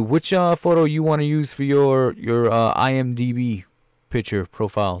 yo, Ernie, which photo you want to use for your IMDB picture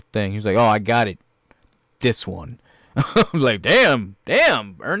profile thing? He's like, oh, I got it. This one. I'm like, damn,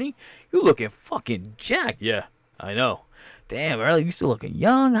 Ernie, you looking fucking jacked. Yeah, I know. Damn, Ernie, you still looking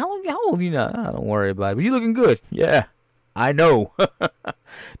young. How old are you now? Oh, don't worry about it. But you looking good. Yeah, I know.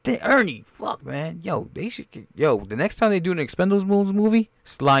 Ernie, fuck, man. Yo, they should. Yo, the next time they do an Expendables movie,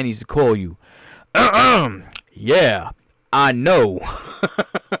 Sly needs to call you. Yeah, I know.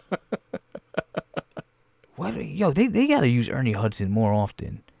 Yo, they gotta use Ernie Hudson more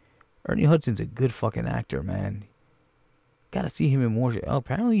often. Ernie Hudson's a good fucking actor, man. Gotta see him in more shit. Oh,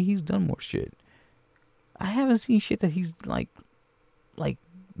 apparently he's done more shit. I haven't seen shit that he's like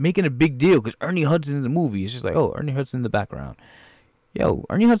making a big deal because Ernie Hudson in the movie. It's just like, oh, Ernie Hudson in the background. Yo,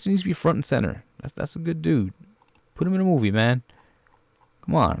 Ernie Hudson needs to be front and center. That's a good dude. Put him in a movie, man.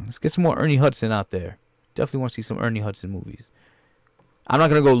 Come on, let's get some more Ernie Hudson out there. Definitely want to see some Ernie Hudson movies. I'm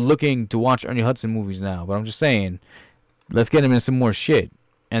not going to go looking to watch Ernie Hudson movies now, but I'm just saying, let's get him in some more shit.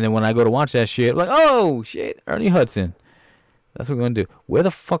 And then when I go to watch that shit, I'm like, oh, shit, Ernie Hudson. That's what we're going to do. Where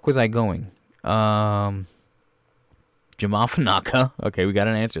the fuck was I going? Jamaa Fanaka. Okay, we got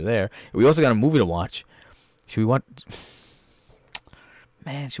an answer there. We also got a movie to watch. Should we watch...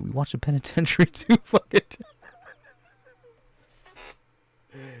 Man, should we watch the Penitentiary 2? Fuck it.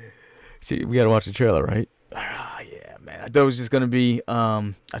 See, we gotta watch the trailer, right? Yeah, man. I thought it was just gonna be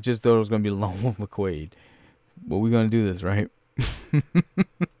Lone Wolf McQuade. But we're gonna do this, right?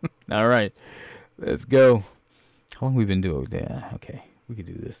 All right, let's go. How long we been doing? Yeah, okay, we could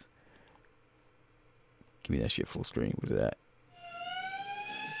do this. Give me that shit full screen. Where's it at?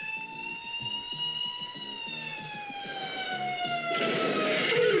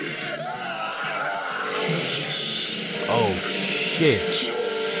 Oh shit.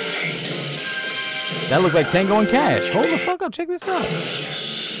 That looked like Tango and Cash. Hold the fuck up. Check this out.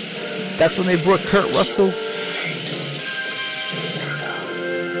 That's when they brought Kurt Russell.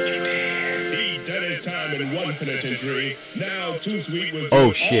 He did his time in one penitentiary. Now Too Sweet was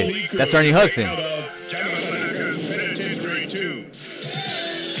oh shit. That's Ernie Hudson. Jamaa Fanaka's Penitentiary 2.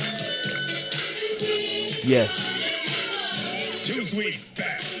 Yes. Too Sweet's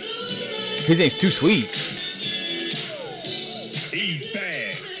back. His name's Too Sweet. He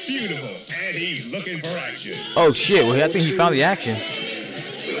Oh shit! Well, I think he found the action.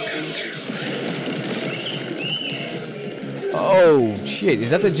 Oh shit! Is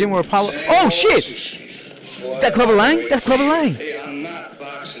that the gym where Apollo? Oh shit! Is that Clubber Lang? That's Clubber Lang. Hey, I'm not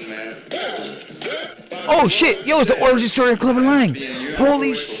boxing, man. Oh shit! Yo, it's the origin story of Clubber Lang.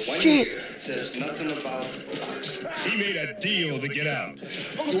 Holy shit! It says nothing about boxing. He made a deal to get out,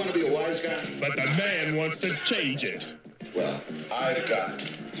 You want to be a wise guy? but the man wants to change it. Well, I've got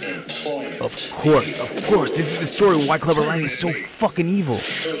employment. Of course, of course. This is the story of why Clubber Lang is so fucking evil.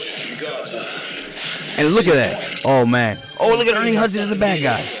 And look at that. Oh man. Oh, look at Ernie Hudson as a bad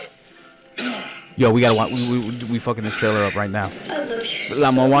guy. Yo, we gotta watch. We fucking this trailer up right now.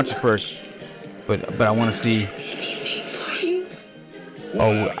 I'm gonna watch it first, but I want to see.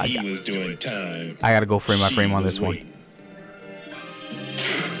 Oh, He was doing time. I gotta go frame by frame on this one.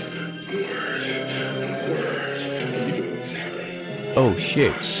 Oh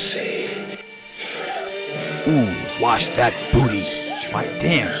shit. Ooh, wash that booty. My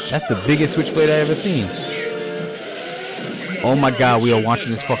damn, that's the biggest switchblade I ever seen. Oh my god, we are watching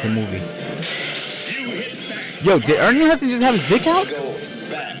this fucking movie. Yo, did Ernie Hudson just have his dick out? Go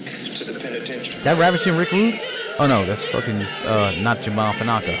back to the penitentiary. That ravishing Rick Rude? Oh no, that's fucking not Jamaa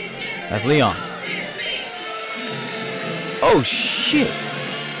Fanaka. That's Leon. Oh shit.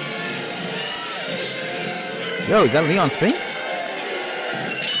 Yo, is that Leon Spinks?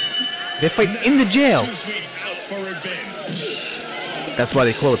 They fight in the jail. This week's out for revenge. That's why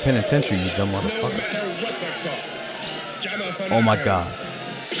they call it penitentiary, you dumb No motherfucker. matter what the cost. Jamaa Fanaka. Oh my god.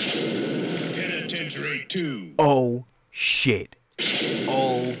 Penitentiary 2. Oh shit.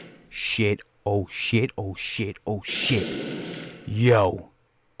 Oh shit. Oh shit. Oh shit. Oh shit. Yo.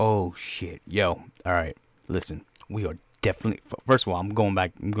 Oh shit. Yo. Alright. Listen. We are definitely, first of all, I'm going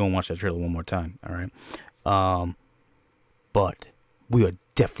back, I'm gonna watch that trailer one more time. Alright. But we are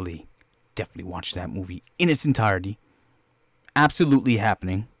definitely watching that movie in its entirety. Absolutely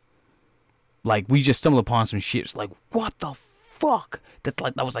happening. Like, we just stumbled upon some shit. It's like, what the fuck?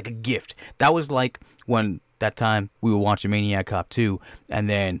 That was like a gift. That was like when that time we were watching Maniac Cop 2 and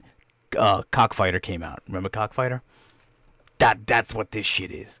then Cockfighter came out. Remember Cockfighter? That's what this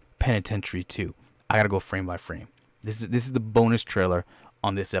shit is. Penitentiary 2. I gotta go frame by frame. This is the bonus trailer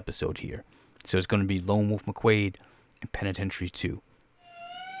on this episode here. So it's gonna be Lone Wolf McQuade and Penitentiary 2.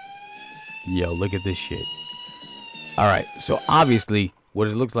 Yo, look at this shit. Alright, so obviously what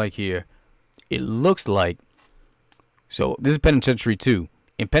it looks like here, it looks like, so this is Penitentiary 2.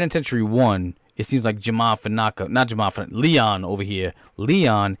 In Penitentiary 1, it seems like Leon over here.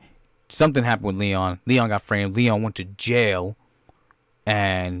 Leon, something happened with Leon. Leon got framed. Leon went to jail.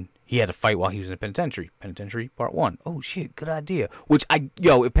 And he had to fight while he was in the penitentiary. Penitentiary Part 1. Oh shit, good idea. Which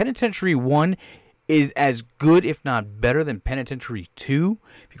if Penitentiary 1 is as good, if not better, than Penitentiary 2,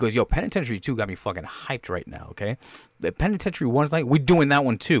 because Penitentiary 2 got me fucking hyped right now, okay? The Penitentiary 1 is like, we're doing that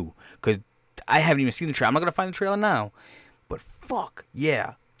one too, because I haven't even seen the trailer. I'm not gonna find the trailer now, but fuck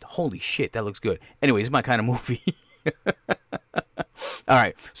yeah, holy shit, that looks good. Anyway, this is my kind of movie.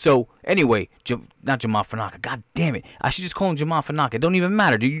 Alright, so anyway, not Jamaa Fanaka. God damn it. I should just call him Jamaa Fanaka. It don't even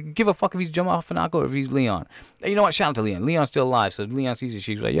matter. Do you give a fuck if he's Jamaa Fanaka or if he's Leon? You know what? Shout out to Leon. Leon's still alive, so if Leon sees this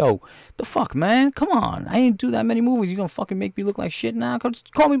shit, he's like, yo, the fuck, man? Come on. I ain't do that many movies. You gonna fucking make me look like shit now?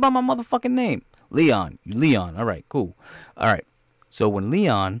 Just call me by my motherfucking name. Leon. You Leon. Alright, cool. Alright. So when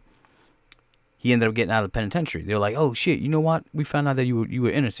Leon, he ended up getting out of the penitentiary, they were like, oh shit, you know what? We found out that you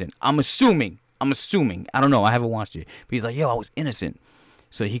were innocent. I'm assuming. I don't know. I haven't watched it. But he's like, yo, I was innocent.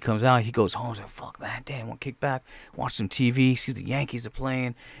 So he comes out. He goes home. He's like, fuck, man. Damn, want to kick back. Watch some TV. See the Yankees are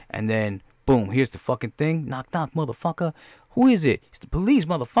playing. And then, boom, here's the fucking thing. Knock, knock, motherfucker. Who is it? It's the police,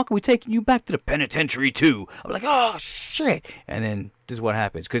 motherfucker. We're taking you back to the penitentiary, too. I'm like, oh, shit. And then this is what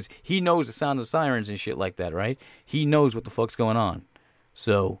happens. Because he knows the sound of sirens and shit like that, right? He knows what the fuck's going on.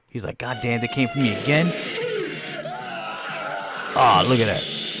 So he's like, god damn, they came for me again. Ah, look at that.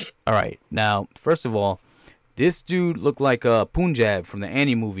 All right, now, first of all, this dude looked like Punjab from the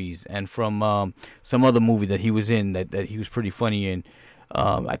Annie movies and from some other movie that he was in that he was pretty funny in.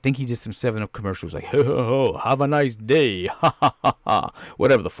 I think he did some 7-Up commercials like, ho, ho, ho, have a nice day, ha, ha, ha, ha,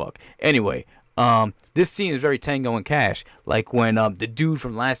 whatever the fuck. Anyway, this scene is very Tango and Cash, like when the dude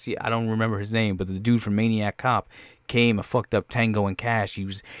from last year, I don't remember his name, but the dude from Maniac Cop came and fucked up Tango and Cash. He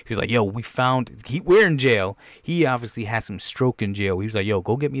was like, yo, we're in jail. He obviously had some stroke in jail. He was like, yo,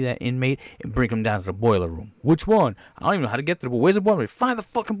 go get me that inmate and bring him down to the boiler room. Which one? I don't even know how to get to the boiler. Where's the boiler room? Find the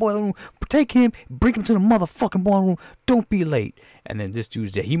fucking boiler room. Take him, bring him to the motherfucking boiler room. Don't be late. And then this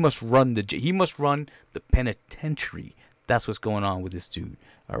dude's there. He must run the penitentiary. That's what's going on with this dude.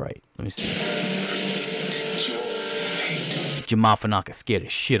 All right, let me see. Jamaa Fanaka scared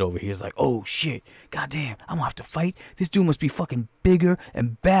as shit over here. He's like, oh shit, goddamn, I'm gonna have to fight. This dude must be fucking bigger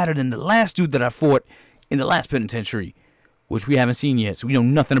and badder than the last dude that I fought in the last penitentiary, which we haven't seen yet, so we know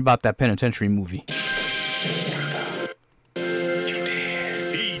nothing about that penitentiary movie.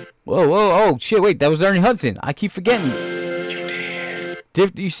 Whoa, oh shit, wait, that was Ernie Hudson. I keep forgetting.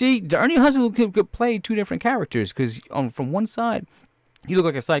 You see, Ernie Hudson could play two different characters, because from one side, he looked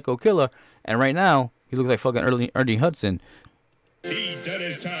like a psycho killer, and right now, he looks like fucking Ernie Hudson. He done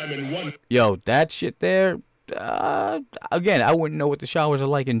his time in one. Yo, that shit there, again, I wouldn't know what the showers are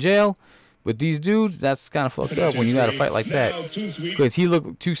like in jail, but these dudes, that's kind of fucked up when you gotta fight like that. Because he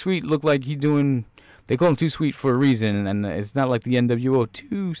looked too sweet, looked like he doing, they call him Too Sweet for a reason, and it's not like the NWO,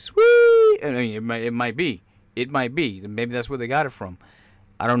 Too Sweet. I mean, it might be. Maybe that's where they got it from.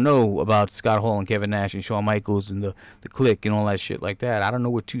 I don't know about Scott Hall and Kevin Nash and Shawn Michaels and the Clique and all that shit like that. I don't know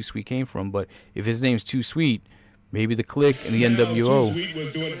where Too Sweet came from, but if his name's Too Sweet, maybe the Clique and the NWO. Too Sweet was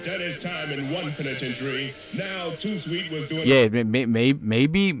doing done his time in one penitentiary. Now Too Sweet was doing. Yeah, maybe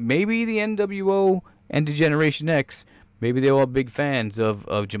the NWO and the Generation X. Maybe they're all big fans of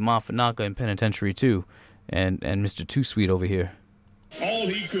Jamaa Fanaka in Penitentiary too, and Mr. Too Sweet over here. All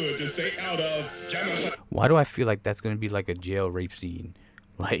he could to stay out of Jamaa. Why do I feel like that's gonna be like a jail rape scene?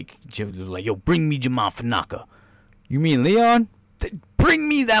 Like, yo, bring me Jamaa Fanaka. You mean Leon? Bring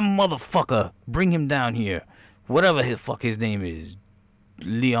me that motherfucker. Bring him down here. Whatever his name is.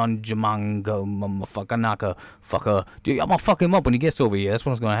 Leon Jamanga Fanaka fucker. Dude, I'm gonna fuck him up when he gets over here. That's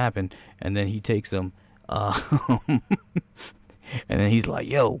what's gonna happen. And then he takes him. And then he's like,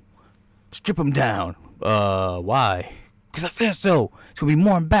 yo, strip him down. Why? Because I said so. It's gonna be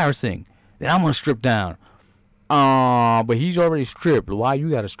more embarrassing. Then I'm gonna strip down. But he's already stripped. Why you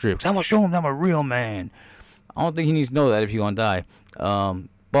gotta strip? 'Cause I'm gonna show him that I'm a real man. I don't think he needs to know that if he's gonna die.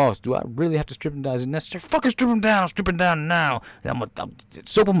 Boss, do I really have to strip him down? Is it necessary? Fucking strip him down. Strip him down now. I'm gonna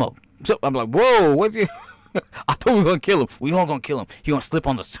soap him up. So I'm like, whoa, what? I thought we were gonna kill him. We all gonna kill him. He gonna slip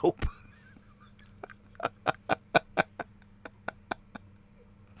on the soap.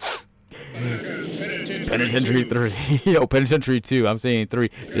 Penitentiary 3. Yo, Penitentiary 2. I'm saying 3.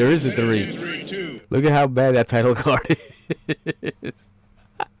 There is a 3. Look at how bad that title card is.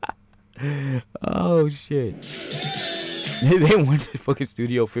 Oh, shit. They went to fucking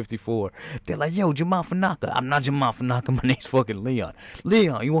Studio 54. They're like, yo, Jamaa Fanaka. I'm not Jamaa Fanaka. My name's fucking Leon.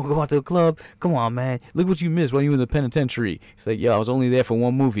 Leon, you want to go out to the club? Come on, man. Look what you missed while you were in the penitentiary. He's like, yo, I was only there for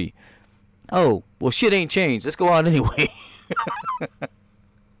one movie. Oh, well, shit ain't changed. Let's go out anyway.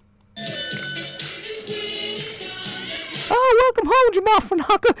 Oh, welcome home, Jamaa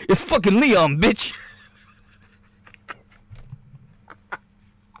Fanaka. It's fucking Leon, bitch.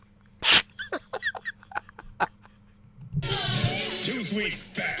 Too Sweet's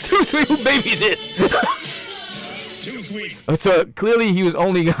back. Too Sweet, who baby this? Too Sweet. So clearly he was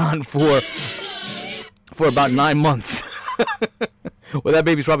only gone for about 9 months. Well, that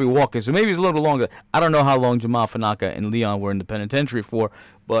baby's probably walking, so maybe it's a little longer. I don't know how long Jamaa Fanaka and Leon were in the penitentiary for,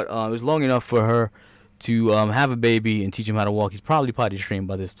 but it was long enough for her to have a baby and teach him how to walk. He's probably potty trained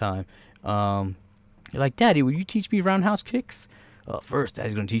by this time. You're like, Daddy, will you teach me roundhouse kicks? First,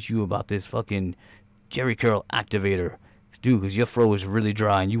 Daddy's going to teach you about this fucking Jerry curl activator. Dude, because your throat is really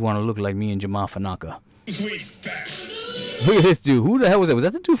dry and you want to look like me and Jamaa Fanaka. Too Sweet's back. Look at this dude. Who the hell was that? Was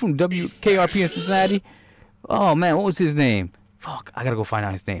that the dude from WKRP in Cincinnati? Oh, man, what was his name? Fuck, I got to go find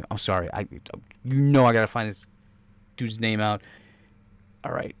out his name. I'm sorry. I got to find this dude's name out.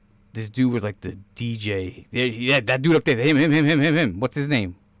 All right. This dude was like the DJ. Yeah, that dude up there. Him. What's his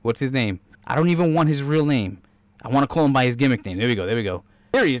name? I don't even want his real name. I want to call him by his gimmick name. There we go.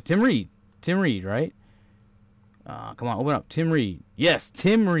 There he is. Tim Reed. Tim Reed, right? Come on, open up. Tim Reed. Yes,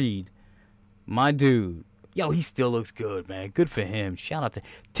 Tim Reed. My dude. Yo, he still looks good, man. Good for him. Shout out to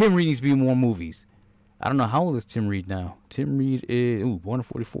Tim Reed. Needs to be in more movies. I don't know how old is Tim Reed now. Tim Reed is born in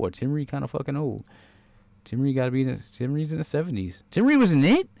 44. Tim Reed kind of fucking old. Tim Reed got to be Tim Reed's in the 70s. Tim Reed was in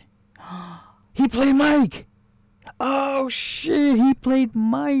it? He played Mike. Oh shit, he played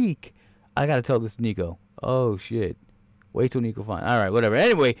Mike. I gotta tell this Nico. Oh shit. Wait till Nico finds. All right, whatever.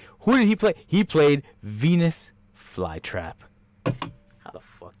 Anyway, who did he play? He played Venus Flytrap. How the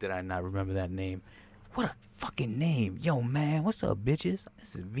fuck did I not remember that name? What a fucking name. Yo, man, what's up, bitches?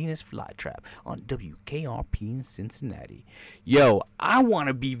 This is Venus Flytrap on WKRP in Cincinnati. Yo, I want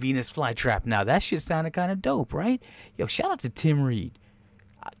to be Venus Flytrap now. That shit sounded kind of dope, right? Yo, shout out to Tim Reed.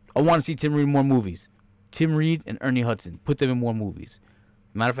 I want to see Tim Reed in more movies. Tim Reed and Ernie Hudson. Put them in more movies.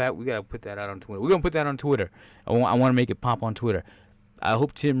 Matter of fact, we got to put that out on Twitter. We're going to put that on Twitter. I want to make it pop on Twitter. I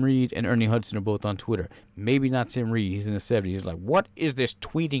hope Tim Reed and Ernie Hudson are both on Twitter. Maybe not Tim Reed. He's in the 70s. He's like, what is this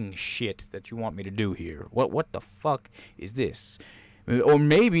tweeting shit that you want me to do here? What the fuck is this? Or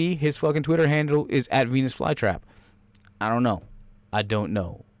maybe his fucking Twitter handle is @VenusFlytrap. I don't know. I don't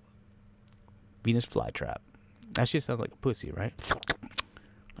know. Venus Flytrap. That shit sounds like a pussy, right?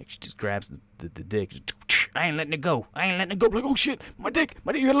 Like she just grabs the dick. I ain't letting it go. I ain't letting it go. Like, oh shit, my dick.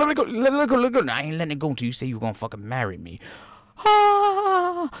 You gotta let it go. Let it go. Let it go. I ain't letting it go until you say you're gonna fucking marry me.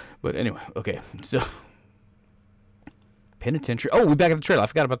 But anyway, okay. So, Penitentiary. Oh, we're back at the trailer. I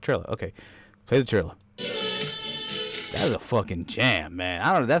forgot about the trailer. Okay, play the trailer. That was a fucking jam, man.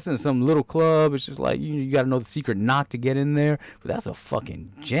 I don't know. That's in some little club. It's just like you got to know the secret knock to get in there. But that's a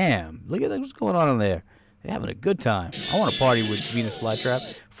fucking jam. Look at that. What's going on in there? They're having a good time. I want to party with Venus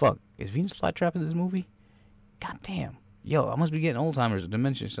Flytrap. Fuck, is Venus Flytrap in this movie? God damn. Yo, I must be getting Alzheimer's or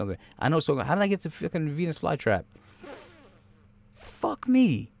dementia or something. I know. So how did I get to fucking Venus Flytrap? Fuck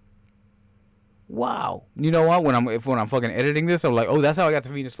me. Wow. You know what? When I'm fucking editing this, I'm like, oh, that's how I got to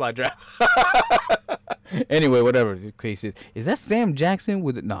Venus Flytrap. Anyway, whatever the case is that Sam Jackson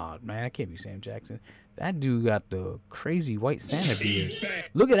with it? Nah, man, that can't be Sam Jackson. That dude got the crazy white Santa beard.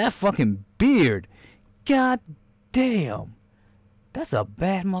 Look at that fucking beard. God damn. That's a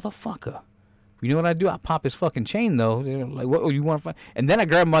bad motherfucker. You know what I do? I pop his fucking chain though. They're like, what? Oh, you want to fight? And then I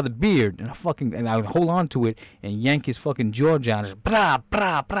grab him by the beard and I hold on to it and yank his fucking jaw down. Just brah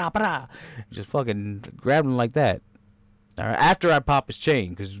brah brah brah. Just fucking grab him like that. All right. After I pop his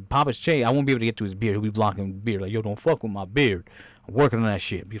chain, because pop his chain, I won't be able to get to his beard. He'll be blocking the beard. Like, yo, don't fuck with my beard. I'm working on that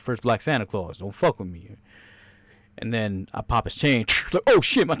shit. Be first Black Santa Claus. Don't fuck with me. And then I pop his chain. Like, oh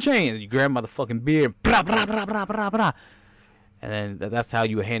shit, my chain. And you grab him by the fucking beard. Brah brah brah brah brah brah. And then that's how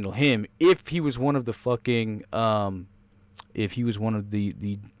you would handle him if he was one of the fucking if he was one of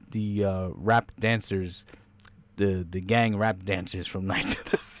the rap dancers, the gang rap dancers from Nights of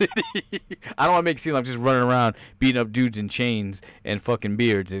the City. I don't want to make it seem like I'm just running around beating up dudes in chains and fucking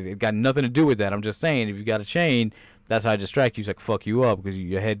beards. It got nothing to do with that. I'm just saying if you got a chain, that's how I distract you, so I can fuck you up because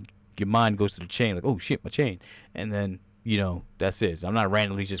your mind goes to the chain like, oh shit, my chain, and then that's it. I'm not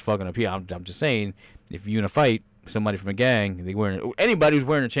randomly just fucking up here. I'm just saying if you're in a fight. Somebody from a gang, anybody who's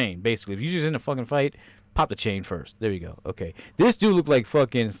wearing a chain, basically. If you're just in a fucking fight, pop the chain first. There you go. Okay. This dude looked like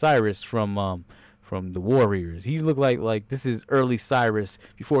fucking Cyrus from the Warriors. He looked like this is early Cyrus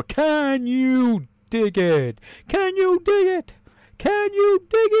before Can You Dig It? Can you dig it? Can you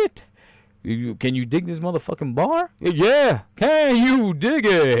dig it? Can you dig this motherfucking bar? Yeah. Can you dig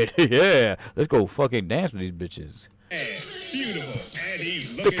it? Yeah. Let's go fucking dance with these bitches. Beautiful. And he's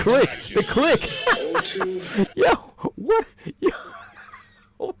The click. Yo, what? Yo,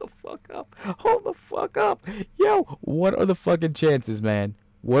 hold the fuck up. Yo, what are the fucking chances, man?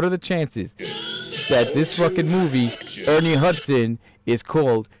 What are the chances that this fucking movie, Ernie Hudson, is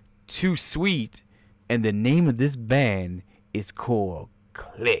called Too Sweet, and the name of this band is called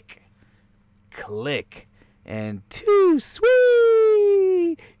Click, and Too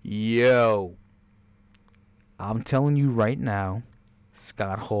Sweet. Yo, I'm telling you right now,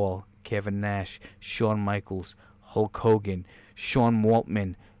 Scott Hall, Kevin Nash, Shawn Michaels, Hulk Hogan, Sean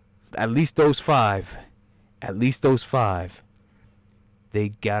Waltman, at least those five, they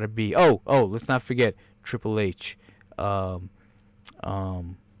gotta be. Oh, let's not forget Triple H. Well,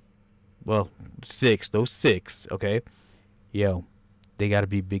 those six, okay? Yo, they gotta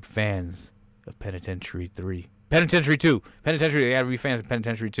be big fans of Penitentiary 3. Penitentiary 2. They gotta be fans of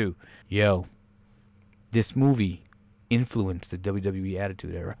Penitentiary 2. Yo, this movie influenced the WWE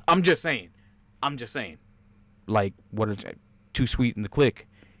Attitude Era. I'm just saying. Like, what is Too Sweet in the Click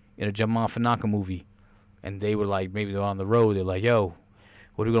in a Jamaa Fanaka movie. And they were like, maybe they're on the road. They're like, yo,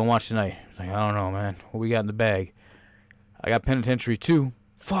 what are we going to watch tonight? It's like, I don't know, man. What we got in the bag? I got Penitentiary 2.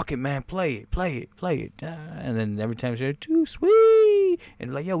 Fuck it, man. Play it. And then every time they say, Too Sweet.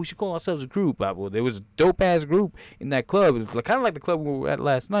 And like, yo, we should call ourselves a group. Well, there was a dope-ass group in that club. It was kind of like the club we were at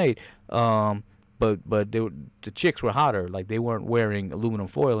last night. But the chicks were hotter. Like, they weren't wearing aluminum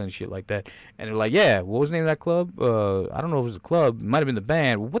foil and shit like that. And they're like, yeah, what was the name of that club? I don't know if it was a club. It might have been the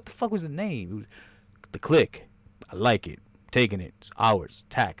band. Well, what the fuck was the name? It was The Click. I like it. Taking it. It's ours.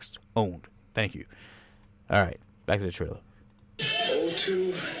 Taxed. Owned. Thank you. All right. Back to the trailer.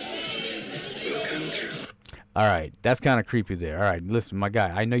 O2 will come through. All right. That's kind of creepy there. All right. Listen, my guy.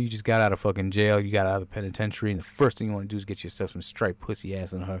 I know you just got out of fucking jail. You got out of the penitentiary. And the first thing you want to do is get yourself some striped pussy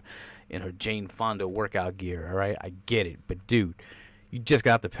ass in her Jane Fonda workout gear. All right. I get it. But, dude, You just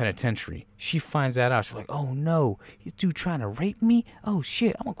got out the penitentiary. She finds that out. She's like, oh no, this dude trying to rape me? Oh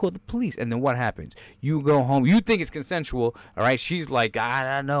shit, I'm gonna call the police. And then what happens? You go home. You think it's consensual, all right? She's like,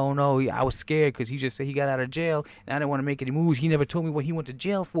 no, I was scared because he just said he got out of jail and I didn't want to make any moves. He never told me what he went to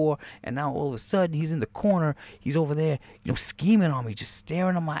jail for. And now all of a sudden he's in the corner. He's over there, scheming on me, just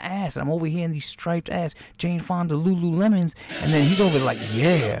staring on my ass. And I'm over here in these striped ass Jane Fonda Lululemons. And then he's over there like,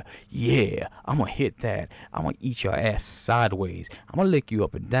 yeah, I'm gonna hit that. I'm gonna eat your ass sideways. I'm gonna lick you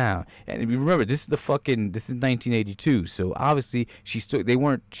up and down. And remember, this is 1982, so obviously they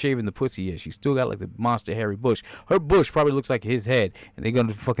weren't shaving the pussy yet. She still got like the monster hairy bush. Her bush probably looks like his head, and they're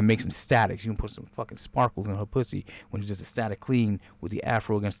gonna fucking make some static. She can put some fucking sparkles in her pussy when it's just a static clean with the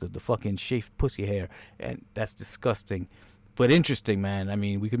afro against the fucking shaved pussy hair, and that's disgusting. But interesting, man. I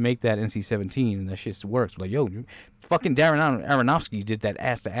mean, we could make that NC-17 and that shit works. Like, yo, fucking Darren Aronofsky did that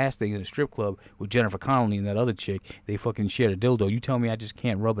ass-to-ass thing in a strip club with Jennifer Connelly and that other chick. They fucking shared a dildo. You tell me I just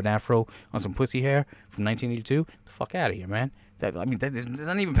can't rub an afro on some pussy hair from 1982? The fuck out of here, man. That's not even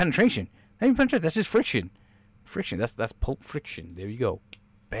penetration. Not even penetration. That's just friction. Friction. That's Pulp Friction. There you go.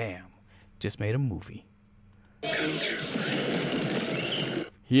 Bam. Just made a movie. Come through.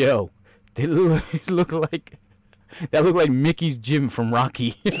 Yo, they look like... That looked like Mickey's gym from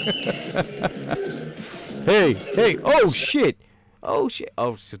Rocky. Hey, oh shit. Oh,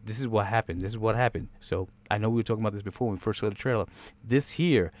 so this is what happened. So, I know we were talking about this before when we first saw the trailer. This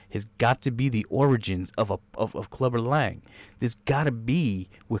here has got to be the origins of Clubber Lang. This got to be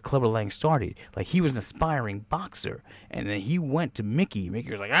where Clubber Lang started. Like, he was an aspiring boxer, and then he went to Mickey.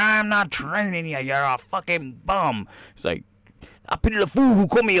 Mickey was like, I'm not training you, you're a fucking bum. It's like, I pity the fool who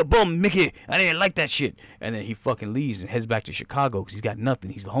called me a bum, Mickey. I didn't like that shit. And then he fucking leaves and heads back to Chicago because he's got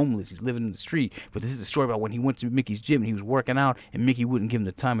nothing. He's homeless. He's living in the street. But this is the story about when he went to Mickey's gym and he was working out and Mickey wouldn't give him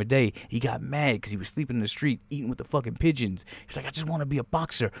the time of day. He got mad because he was sleeping in the street eating with the fucking pigeons. He's like, I just want to be a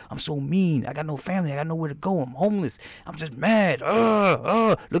boxer. I'm so mean. I got no family. I got nowhere to go. I'm homeless. I'm just mad.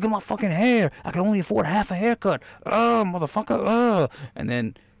 Look at my fucking hair. I can only afford half a haircut. Motherfucker. And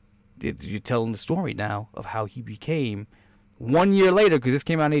then you're telling the story now of how he became... 1 year later, because this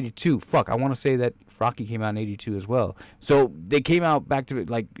came out in 82. Fuck, I want to say that Rocky came out in 82 as well. So they came out back to it,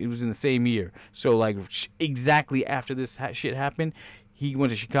 like, it was in the same year. So, like, exactly after this shit happened, he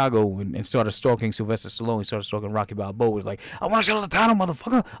went to Chicago and started stalking Sylvester Stallone. He started stalking Rocky Balboa. He was like, I want to sell the title,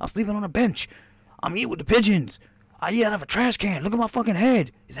 motherfucker. I'm sleeping on a bench. I'm eating with the pigeons. I eat out of a trash can. Look at my fucking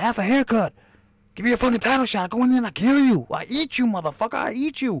head. It's half a haircut. Give me a fucking title shot. I go in there and I kill you. I eat you, motherfucker. I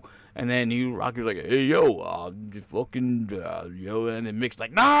eat you. And then Rocky was like, hey, yo, yo. And then Mick's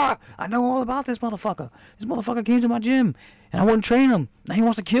like, nah, I know all about this motherfucker. This motherfucker came to my gym and I wouldn't train him. Now he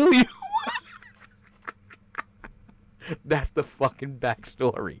wants to kill you. That's the fucking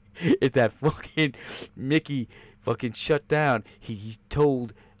backstory. It's that fucking Mickey fucking shut down. He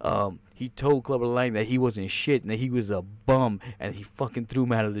told Clubber Lang that he wasn't shit and that he was a bum, and he fucking threw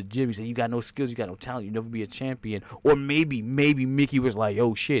him out of the gym. He said, you got no skills, you got no talent, you'll never be a champion. Or maybe Mickey was like,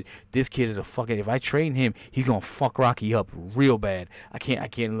 oh shit, this kid is a fucking, if I train him, he's gonna fuck Rocky up real bad. I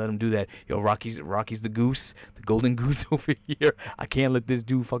can't let him do that. Yo, Rocky's the goose, the golden goose over here. I can't let this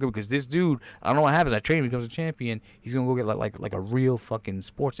dude fuck him, because this dude, I don't know what happens. I train him, he becomes a champion. He's gonna go get like a real fucking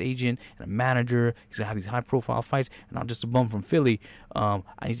sports agent and a manager. He's gonna have these high profile fights, and I'm just a bum from Philly. I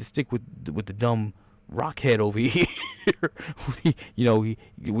need to stick with the dumb rockhead over here.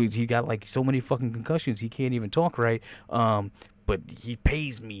 he got like so many fucking concussions he can't even talk right. But he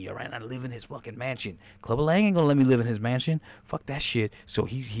pays me, all right? I live in his fucking mansion. Clubber Lang ain't gonna let me live in his mansion. Fuck that shit. So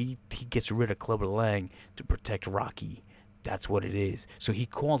he gets rid of Clubber Lang to protect Rocky. That's what it is. So he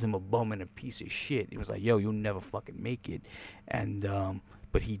called him a bum and a piece of shit. He was like, yo, you'll never fucking make it. And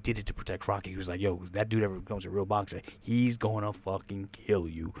but he did it to protect Rocky. He was like, yo, if that dude ever becomes a real boxer, he's gonna fucking kill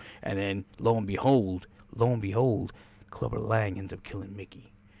you. And then, lo and behold, Clubber Lang ends up killing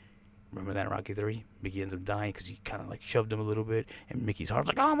Mickey. Remember that in Rocky 3? Mickey ends up dying because he kind of like shoved him a little bit. And Mickey's heart's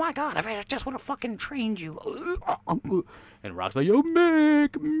like, oh my God, I just want to fucking train you. And Rock's like, yo,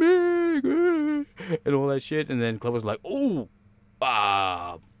 Mick, and all that shit. And then Clubber's like, oh,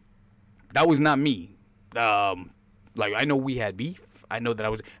 that was not me. Like, I know we had beef. I know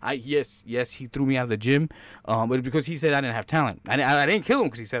that yes, he threw me out of the gym, but because he said I didn't have talent. I didn't kill him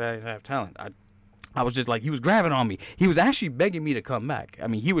because he said I didn't have talent. I was just like, he was grabbing on me. He was actually begging me to come back. I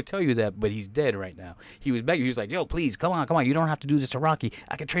mean, he would tell you that, but he's dead right now. He was begging. He was like, yo, please, come on. You don't have to do this to Rocky.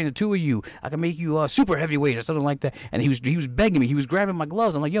 I can train the two of you. I can make you super heavyweight or something like that. And he was begging me. He was grabbing my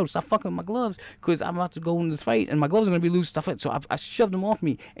gloves. I'm like, yo, stop fucking my gloves because I'm about to go in this fight and my gloves are going to be loose. Stuff like that. So I shoved him off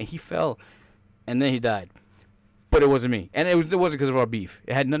me and he fell and then he died. But it wasn't me, and it wasn't because of our beef.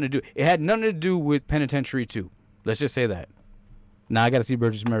 It had nothing to do with Penitentiary 2. Let's just say that. Nah, I gotta see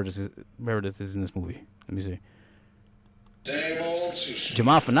Burgess Meredith is in this movie. Let me see.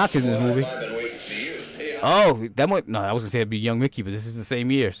 Jamaa Fanaka is in this movie. I've been waiting for you. Hey, Oh, that might no. I was gonna say it'd be Young Mickey, but this is the same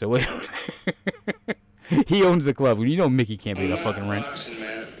year. So wait. He owns the club. You know Mickey can't pay the fucking rent.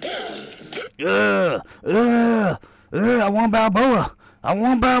 I want Balboa. I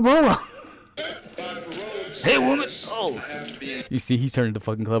want Balboa. Hey, woman. Oh. You see, he's turning to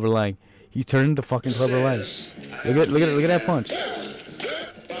fucking Clubber Lang. He's turning to fucking Clubber Lang. Look at that punch.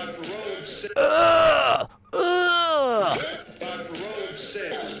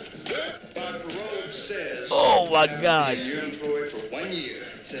 Oh my God. You're employed for 1 year.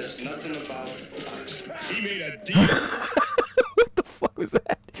 It says nothing about boxing. He made a deal. What the fuck was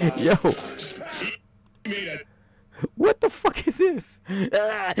that? Yo. He made a What the fuck is this?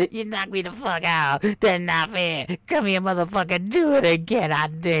 You knocked me the fuck out. That's not fair. Come here, motherfucker. Do it again. I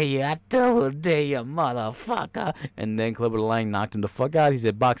dare you. I double dare you, motherfucker. And then Clubber Lang knocked him the fuck out. He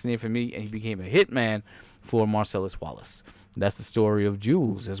said, boxing ain't for me, and he became a hitman for Marcellus Wallace. That's the story of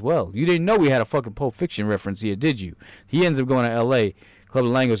Jules as well. You didn't know we had a fucking Pulp Fiction reference here, did you? He ends up going to L.A. Clubber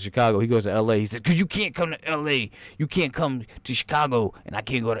Lang goes to Chicago. He goes to L.A. He says, because you can't come to L.A. You can't come to Chicago, and I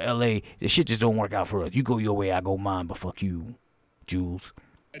can't go to L.A. The shit just don't work out for us. You go your way, I go mine, but fuck you, Jules.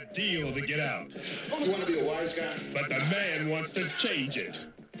 deal to get out. You want to be a wise guy? But the man wants to change it.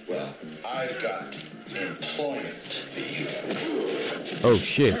 Well, I've got employment for you. Oh,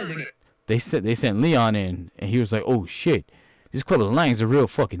 shit. Permanent. They sent Leon in, and he was like, oh, shit. This Clubber Lang's a real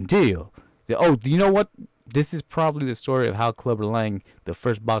fucking deal. Oh, you know what? This is probably the story of how Clubber Lang, the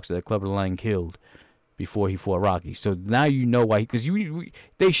first boxer that Clubber Lang killed before he fought Rocky. So now you know why. Because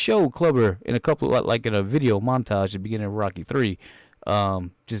they show Clubber in a couple, like in a video montage at the beginning of Rocky 3,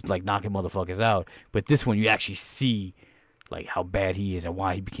 just like knocking motherfuckers out. But this one, you actually see like how bad he is and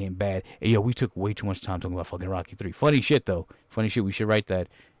why he became bad. And yo, we took way too much time talking about fucking Rocky 3. Funny shit, though. Funny shit. We should write that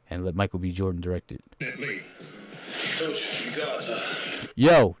and let Michael B. Jordan direct it. Told you, Gaza.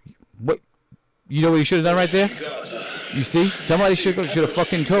 Yo, what? You know what he should have done right there? You see? Somebody should have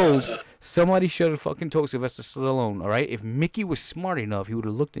fucking told. Somebody should have fucking told Sylvester Stallone, all right? If Mickey was smart enough, he would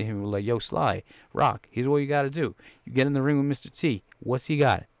have looked at him and was like, yo, Sly, Rock, here's what you got to do. You get in the ring with Mr. T. What's he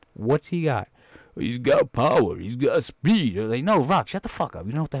got? What's he got? He's got power. He's got speed. They're like, no, Rock, shut the fuck up.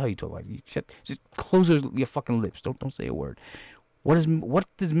 You know what the hell you talking about. Just close your fucking lips. Don't say a word. What does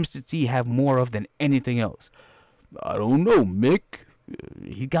Mr. T have more of than anything else? I don't know, Mick.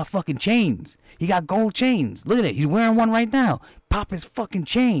 He got fucking chains. He got gold chains. Look at it. He's wearing one right now. Pop his fucking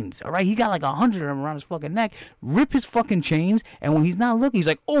chains. All right. He got like 100 of them around his fucking neck. Rip his fucking chains. And when he's not looking, he's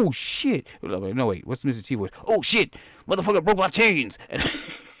like, oh shit. No, wait. What's Mr. T voice? Oh shit. Motherfucker broke my chains.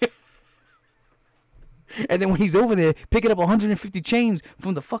 And then when he's over there picking up 150 chains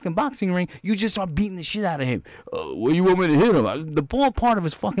from the fucking boxing ring, you just start beating the shit out of him. What do you want me to hit him? The bald part of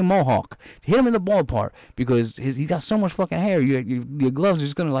his fucking mohawk. Hit him in the bald part because he got so much fucking hair. Your gloves are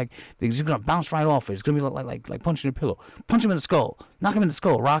just gonna they're just gonna bounce right off it. It's gonna be like punching a pillow. Punch him in the skull. Knock him in the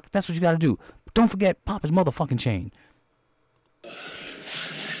skull. Rock. That's what you gotta do. But don't forget, pop his motherfucking chain.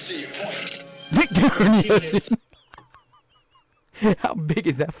 See your point. Victor. How big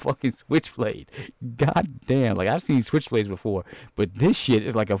is that fucking switchblade? God damn. Like, I've seen switchblades before, but this shit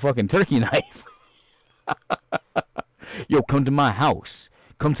is like a fucking turkey knife. Yo, come to my house.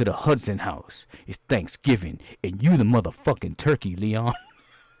 Come to the Hudson house. It's Thanksgiving, and you the motherfucking turkey, Leon.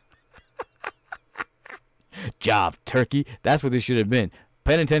 Job Turkey. That's what this should have been.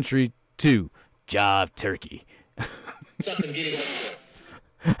 Penitentiary 2. Job Turkey. Something getting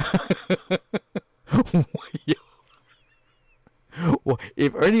Yo. Well,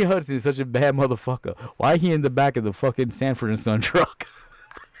 if Ernie Hudson is such a bad motherfucker, why he in the back of the fucking Sanford and Son truck?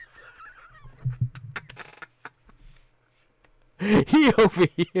 He over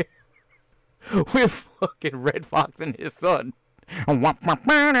here with fucking Red Fox and his son. Where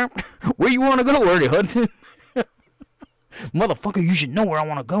you want to go, Ernie Hudson? Motherfucker, you should know where I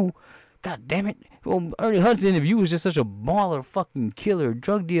want to go. God damn it. Well, Ernie Hudson, if you was just such a baller, fucking killer,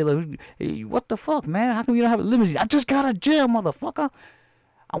 drug dealer, what the fuck, man? How come you don't have a limousine? I just got out of jail, motherfucker.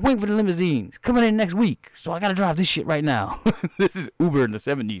 I'm waiting for the limousines. Coming in next week. So I got to drive this shit right now. This is Uber in the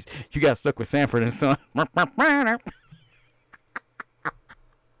 70s. You got stuck with Sanford and Son. No,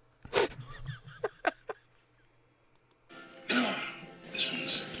 this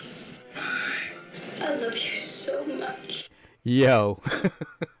one's mine. I love you so much. Yo.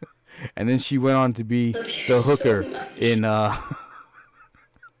 And then she went on to be the hooker in Love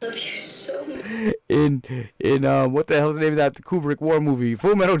you so much. in what the hell's the name of that Kubrick war movie?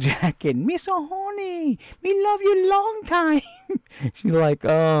 Full Metal Jacket. Me so horny. Me love you long time. She's like,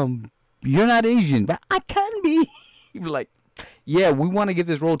 you're not Asian, but I can be. He was like, yeah, we want to give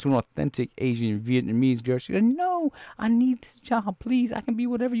this role to an authentic Asian Vietnamese girl. She said, no, I need this job, please. I can be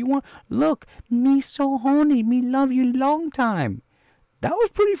whatever you want. Look, me so horny, me love you long time. That was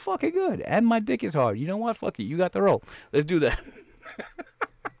pretty fucking good. And my dick is hard. You know what? Fuck it. You got the role. Let's do that.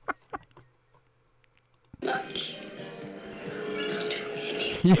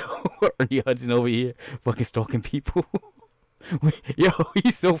 Yo, Ernie Hudson over here fucking stalking people. Yo,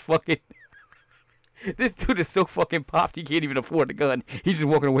 he's so fucking... This dude is so fucking popped, he can't even afford a gun. He's just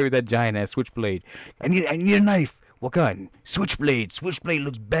walking away with that giant-ass switchblade. I need a knife. What gun? Switchblade. Switchblade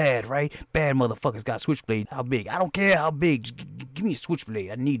looks bad, right? Bad motherfuckers got switchblade. How big? I don't care how big. Just give me a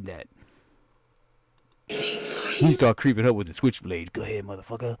switchblade. I need that. He start creeping up with the switchblade. Go ahead,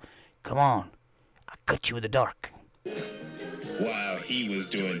 motherfucker. Come on. I cut you in the dark. While he was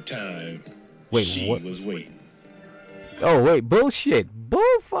doing time, Wait, she what? was waiting. Oh, wait. Bullshit.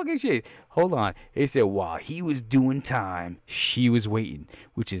 Bull fucking shit. Hold on. They said while he was doing time, she was waiting.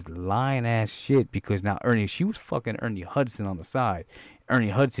 Which is lying ass shit because now she was fucking Ernie Hudson on the side. Ernie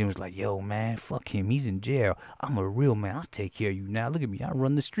Hudson was like, yo, man, fuck him. He's in jail. I'm a real man. I'll take care of you now. Look at me. I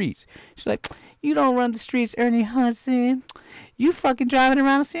run the streets. She's like, you don't run the streets, Ernie Hudson. You fucking driving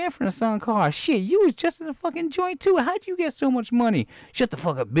around San Francisco car. Shit, you was just in a fucking joint, too. How'd you get so much money? Shut the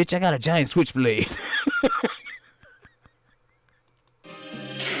fuck up, bitch. I got a giant switchblade.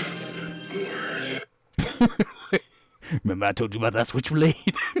 Remember I told you about that switchblade?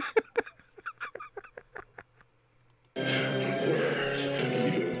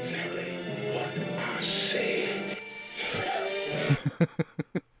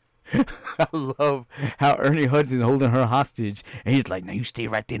 I love how Ernie Hudson's holding her hostage, and he's like, "Now you stay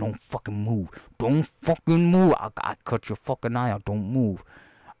right there, don't fucking move, don't fucking move. I cut your fucking eye out, don't move.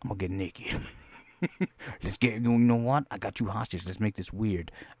 I'm gonna get naked." Let's get, you know what? I got you hostage. Let's make this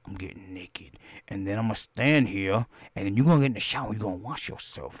weird. I'm getting naked. And then I'm going to stand here. And then you're going to get in the shower. You're going to wash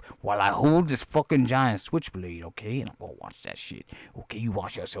yourself. While I hold this fucking giant switchblade, okay? And I'm going to watch that shit. Okay, you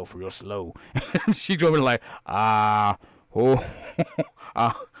wash yourself real slow. She's over like, I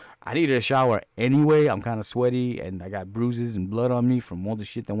needed a shower anyway. I'm kind of sweaty. And I got bruises and blood on me from all the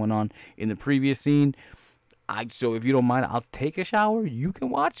shit that went on in the previous scene. So if you don't mind, I'll take a shower. You can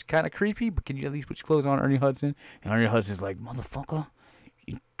watch. Kind of creepy, but can you at least put your clothes on, Ernie Hudson? And Ernie Hudson's like, motherfucker,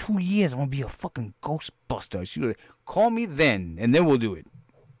 in 2 years, I'm going to be a fucking Ghostbuster. She's like, call me then, and then we'll do it.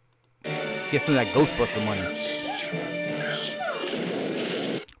 Get some of that Ghostbuster money.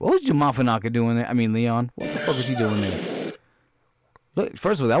 What was Jamaa Fanaka doing there? I mean, Leon. What the fuck was he doing there? Look,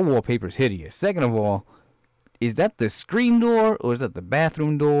 first of all, that wallpaper's hideous. Second of all, is that the screen door, or is that the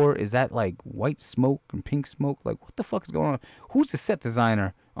bathroom door? Is that, like, white smoke and pink smoke? Like, what the fuck is going on? Who's the set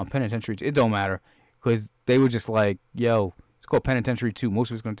designer on Penitentiary 2? It don't matter, because they were just like, yo, it's called Penitentiary 2.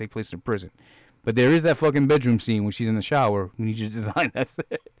 Most of it's going to take place in a prison. But there is that fucking bedroom scene when she's in the shower. We need you to design that set.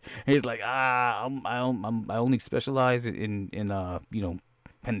 And he's like, I only specialize in you know,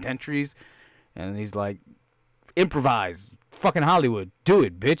 penitentiaries. And he's like, improvise. Fucking Hollywood. Do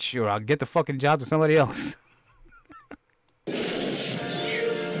it, bitch, or I'll get the fucking job to somebody else.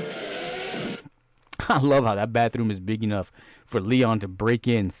 I love how that bathroom is big enough for Leon to break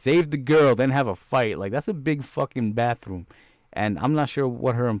in, save the girl, then have a fight. Like, that's a big fucking bathroom. And I'm not sure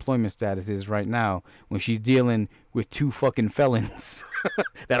what her employment status is right now when she's dealing with 2 fucking felons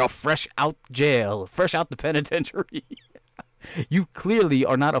that are fresh out jail, fresh out the penitentiary. You clearly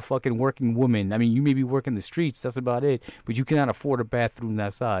are not a fucking working woman. I mean, you may be working the streets, that's about it, but you cannot afford a bathroom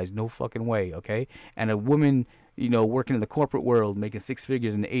that size. No fucking way, okay? And a woman, you know, working in the corporate world, making 6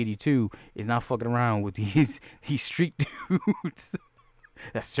 figures in the 82, is not fucking around with these street dudes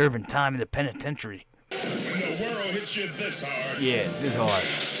that's serving time in the penitentiary. When the world hits you this hard. Yeah, this hard.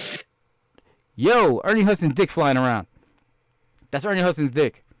 Yo, Ernie Hudson's dick flying around. That's Ernie Hudson's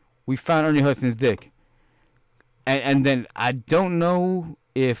dick. We found Ernie Hudson's dick. And then I don't know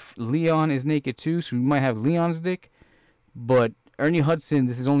if Leon is naked too, so we might have Leon's dick. But Ernie Hudson,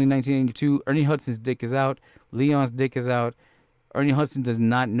 this is only 1982. Ernie Hudson's dick is out. Leon's dick is out. Ernie Hudson does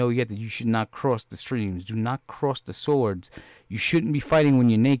not know yet that you should not cross the streams. Do not cross the swords. You shouldn't be fighting when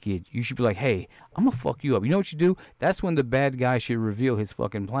you're naked. You should be like, hey, I'm going to fuck you up. You know what you do? That's when the bad guy should reveal his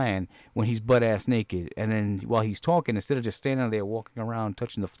fucking plan, when he's butt-ass naked. And then while he's talking, instead of just standing there walking around,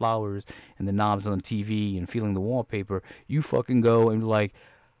 touching the flowers and the knobs on the TV and feeling the wallpaper, you fucking go and be like,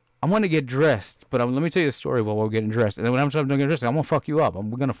 I'm going to get dressed, but let me tell you the story while we're getting dressed. And then when I'm done getting dressed, I'm going to fuck you up.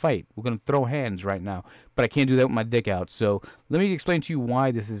 We're going to fight. We're going to throw hands right now. But I can't do that with my dick out. So let me explain to you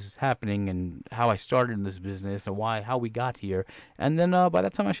why this is happening and how I started in this business and how we got here. And then by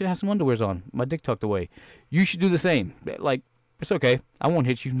that time, I should have some underwears on. My dick tucked away. You should do the same. Like, it's okay. I won't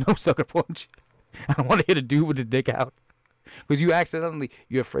hit you. No sucker punch. I don't want to hit a dude with his dick out. Because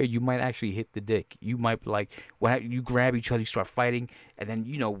you're afraid you might actually hit the dick. You might like, you grab each other, you start fighting, and then,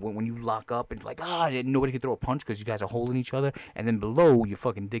 you know, when you lock up, and like, nobody can throw a punch because you guys are holding each other, and then below, your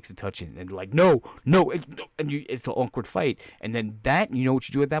fucking dicks are touching, and like, no, it's an awkward fight. And then you know what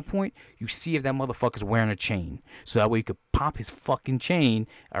you do at that point? You see if that motherfucker's wearing a chain. So that way you could pop his fucking chain,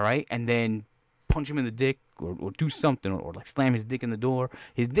 all right, and then punch him in the dick, or do something, or like slam his dick in the door.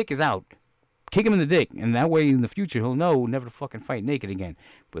 His dick is out. Kick him in the dick, and that way in the future he'll know never to fucking fight naked again.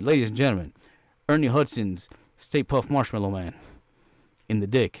 But ladies and gentlemen, Ernie Hudson's Stay Puft Marshmallow Man in the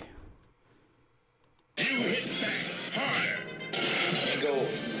dick. You hit back harder. Go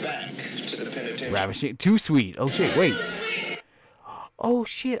back to the penitentiary. Ravishing. Too sweet. Oh shit, wait. Oh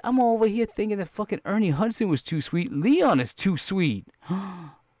shit, I'm over here thinking that fucking Ernie Hudson was too sweet. Leon is too sweet.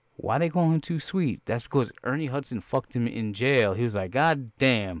 Why they call him too sweet? That's because Ernie Hudson fucked him in jail. He was like, God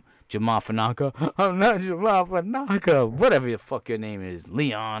damn, Jamaa Fanaka. I'm not Jamaa Fanaka. Whatever the fuck your name is.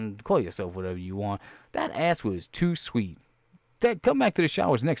 Leon. Call yourself whatever you want. That ass was too sweet. Come back to the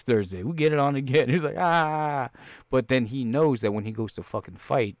showers next Thursday. We'll get it on again. He's like, But then he knows that when he goes to fucking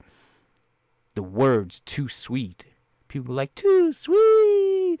fight, the words too sweet. People are like, too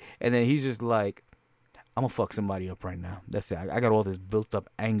sweet. And then he's just like, I'm gonna fuck somebody up right now. That's it. I got all this built up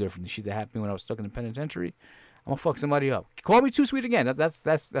anger from the shit that happened when I was stuck in the penitentiary. I'm gonna fuck somebody up. Call me too sweet again.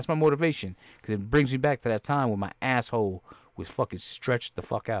 That's my motivation, because it brings me back to that time when my asshole was fucking stretched the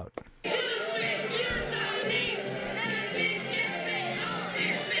fuck out.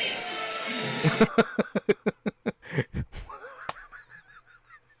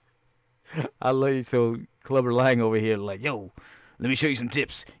 I love you. So Clubber Lang over here like, yo, let me show you some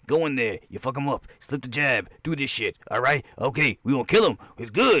tips. Go in there. You fuck him up. Slip the jab. Do this shit. All right? Okay. We gonna kill him. It's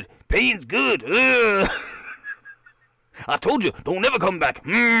good. Pain's good. I told you. Don't never come back.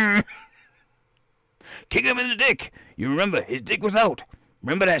 Kick him in the dick. You remember, his dick was out.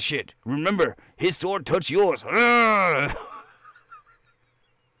 Remember that shit. Remember, his sword touched yours.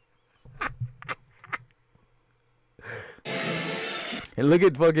 And look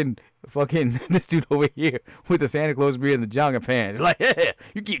at fucking this dude over here with the Santa Claus beard and the jogging pants. Like, yeah,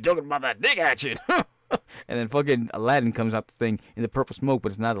 you keep talking about that dick action. And then fucking Aladdin comes out the thing in the purple smoke,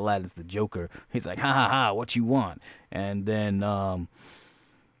 but it's not Aladdin, it's the Joker. He's like, ha ha ha, what you want? And then, I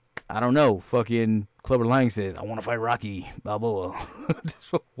don't know, fucking Clubber Lang says, I want to fight Rocky Balboa.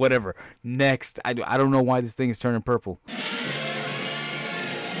 Whatever. Next. I don't know why this thing is turning purple.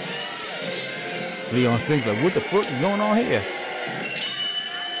 Leon Spinks like, what the fuck is going on here?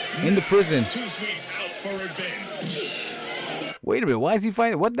 In the prison. Too Sweet's out for revenge. Wait a minute, why is he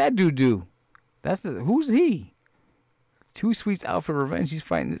fighting? What'd that dude do? Who's he? Too Sweet's out for revenge. He's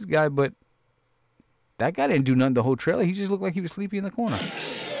fighting this guy, but that guy didn't do nothing the whole trailer. He just looked like he was sleepy in the corner.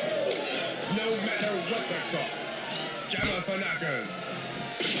 No matter what the cost. Jamaa Fanaka's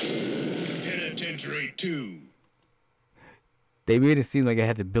Penitentiary 2. They made it seem like I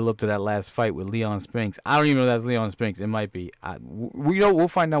had to build up to that last fight with Leon Spinks. I don't even know if that's Leon Spinks. It might be. We'll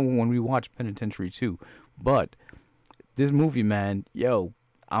find out when we watch Penitentiary 2. But this movie, man, yo,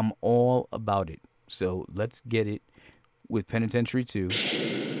 I'm all about it. So let's get it with Penitentiary 2.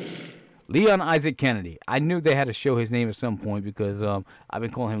 Leon Isaac Kennedy. I knew they had to show his name at some point because I've been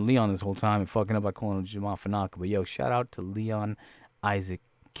calling him Leon this whole time and fucking up by calling him Jamaa Fanaka. But yo, shout out to Leon Isaac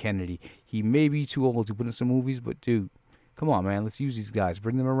Kennedy. He may be too old to put in some movies, but dude, come on, man. Let's use these guys.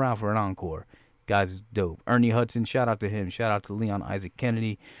 Bring them around for an encore. Guys is dope. Ernie Hudson, shout out to him. Shout out to Leon Isaac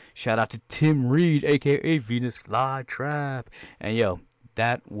Kennedy. Shout out to Tim Reed, a.k.a. Venus Flytrap. And, yo,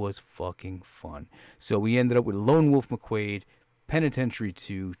 that was fucking fun. So we ended up with Lone Wolf McQuade, Penitentiary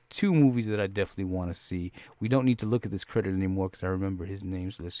 2, 2 movies that I definitely want to see. We don't need to look at this credit anymore because I remember his name.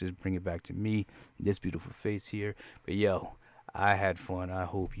 So let's just bring it back to me, this beautiful face here. But, yo, I had fun. I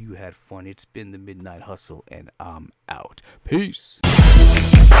hope you had fun. It's been the Midnight Hustle, and I'm out. Peace.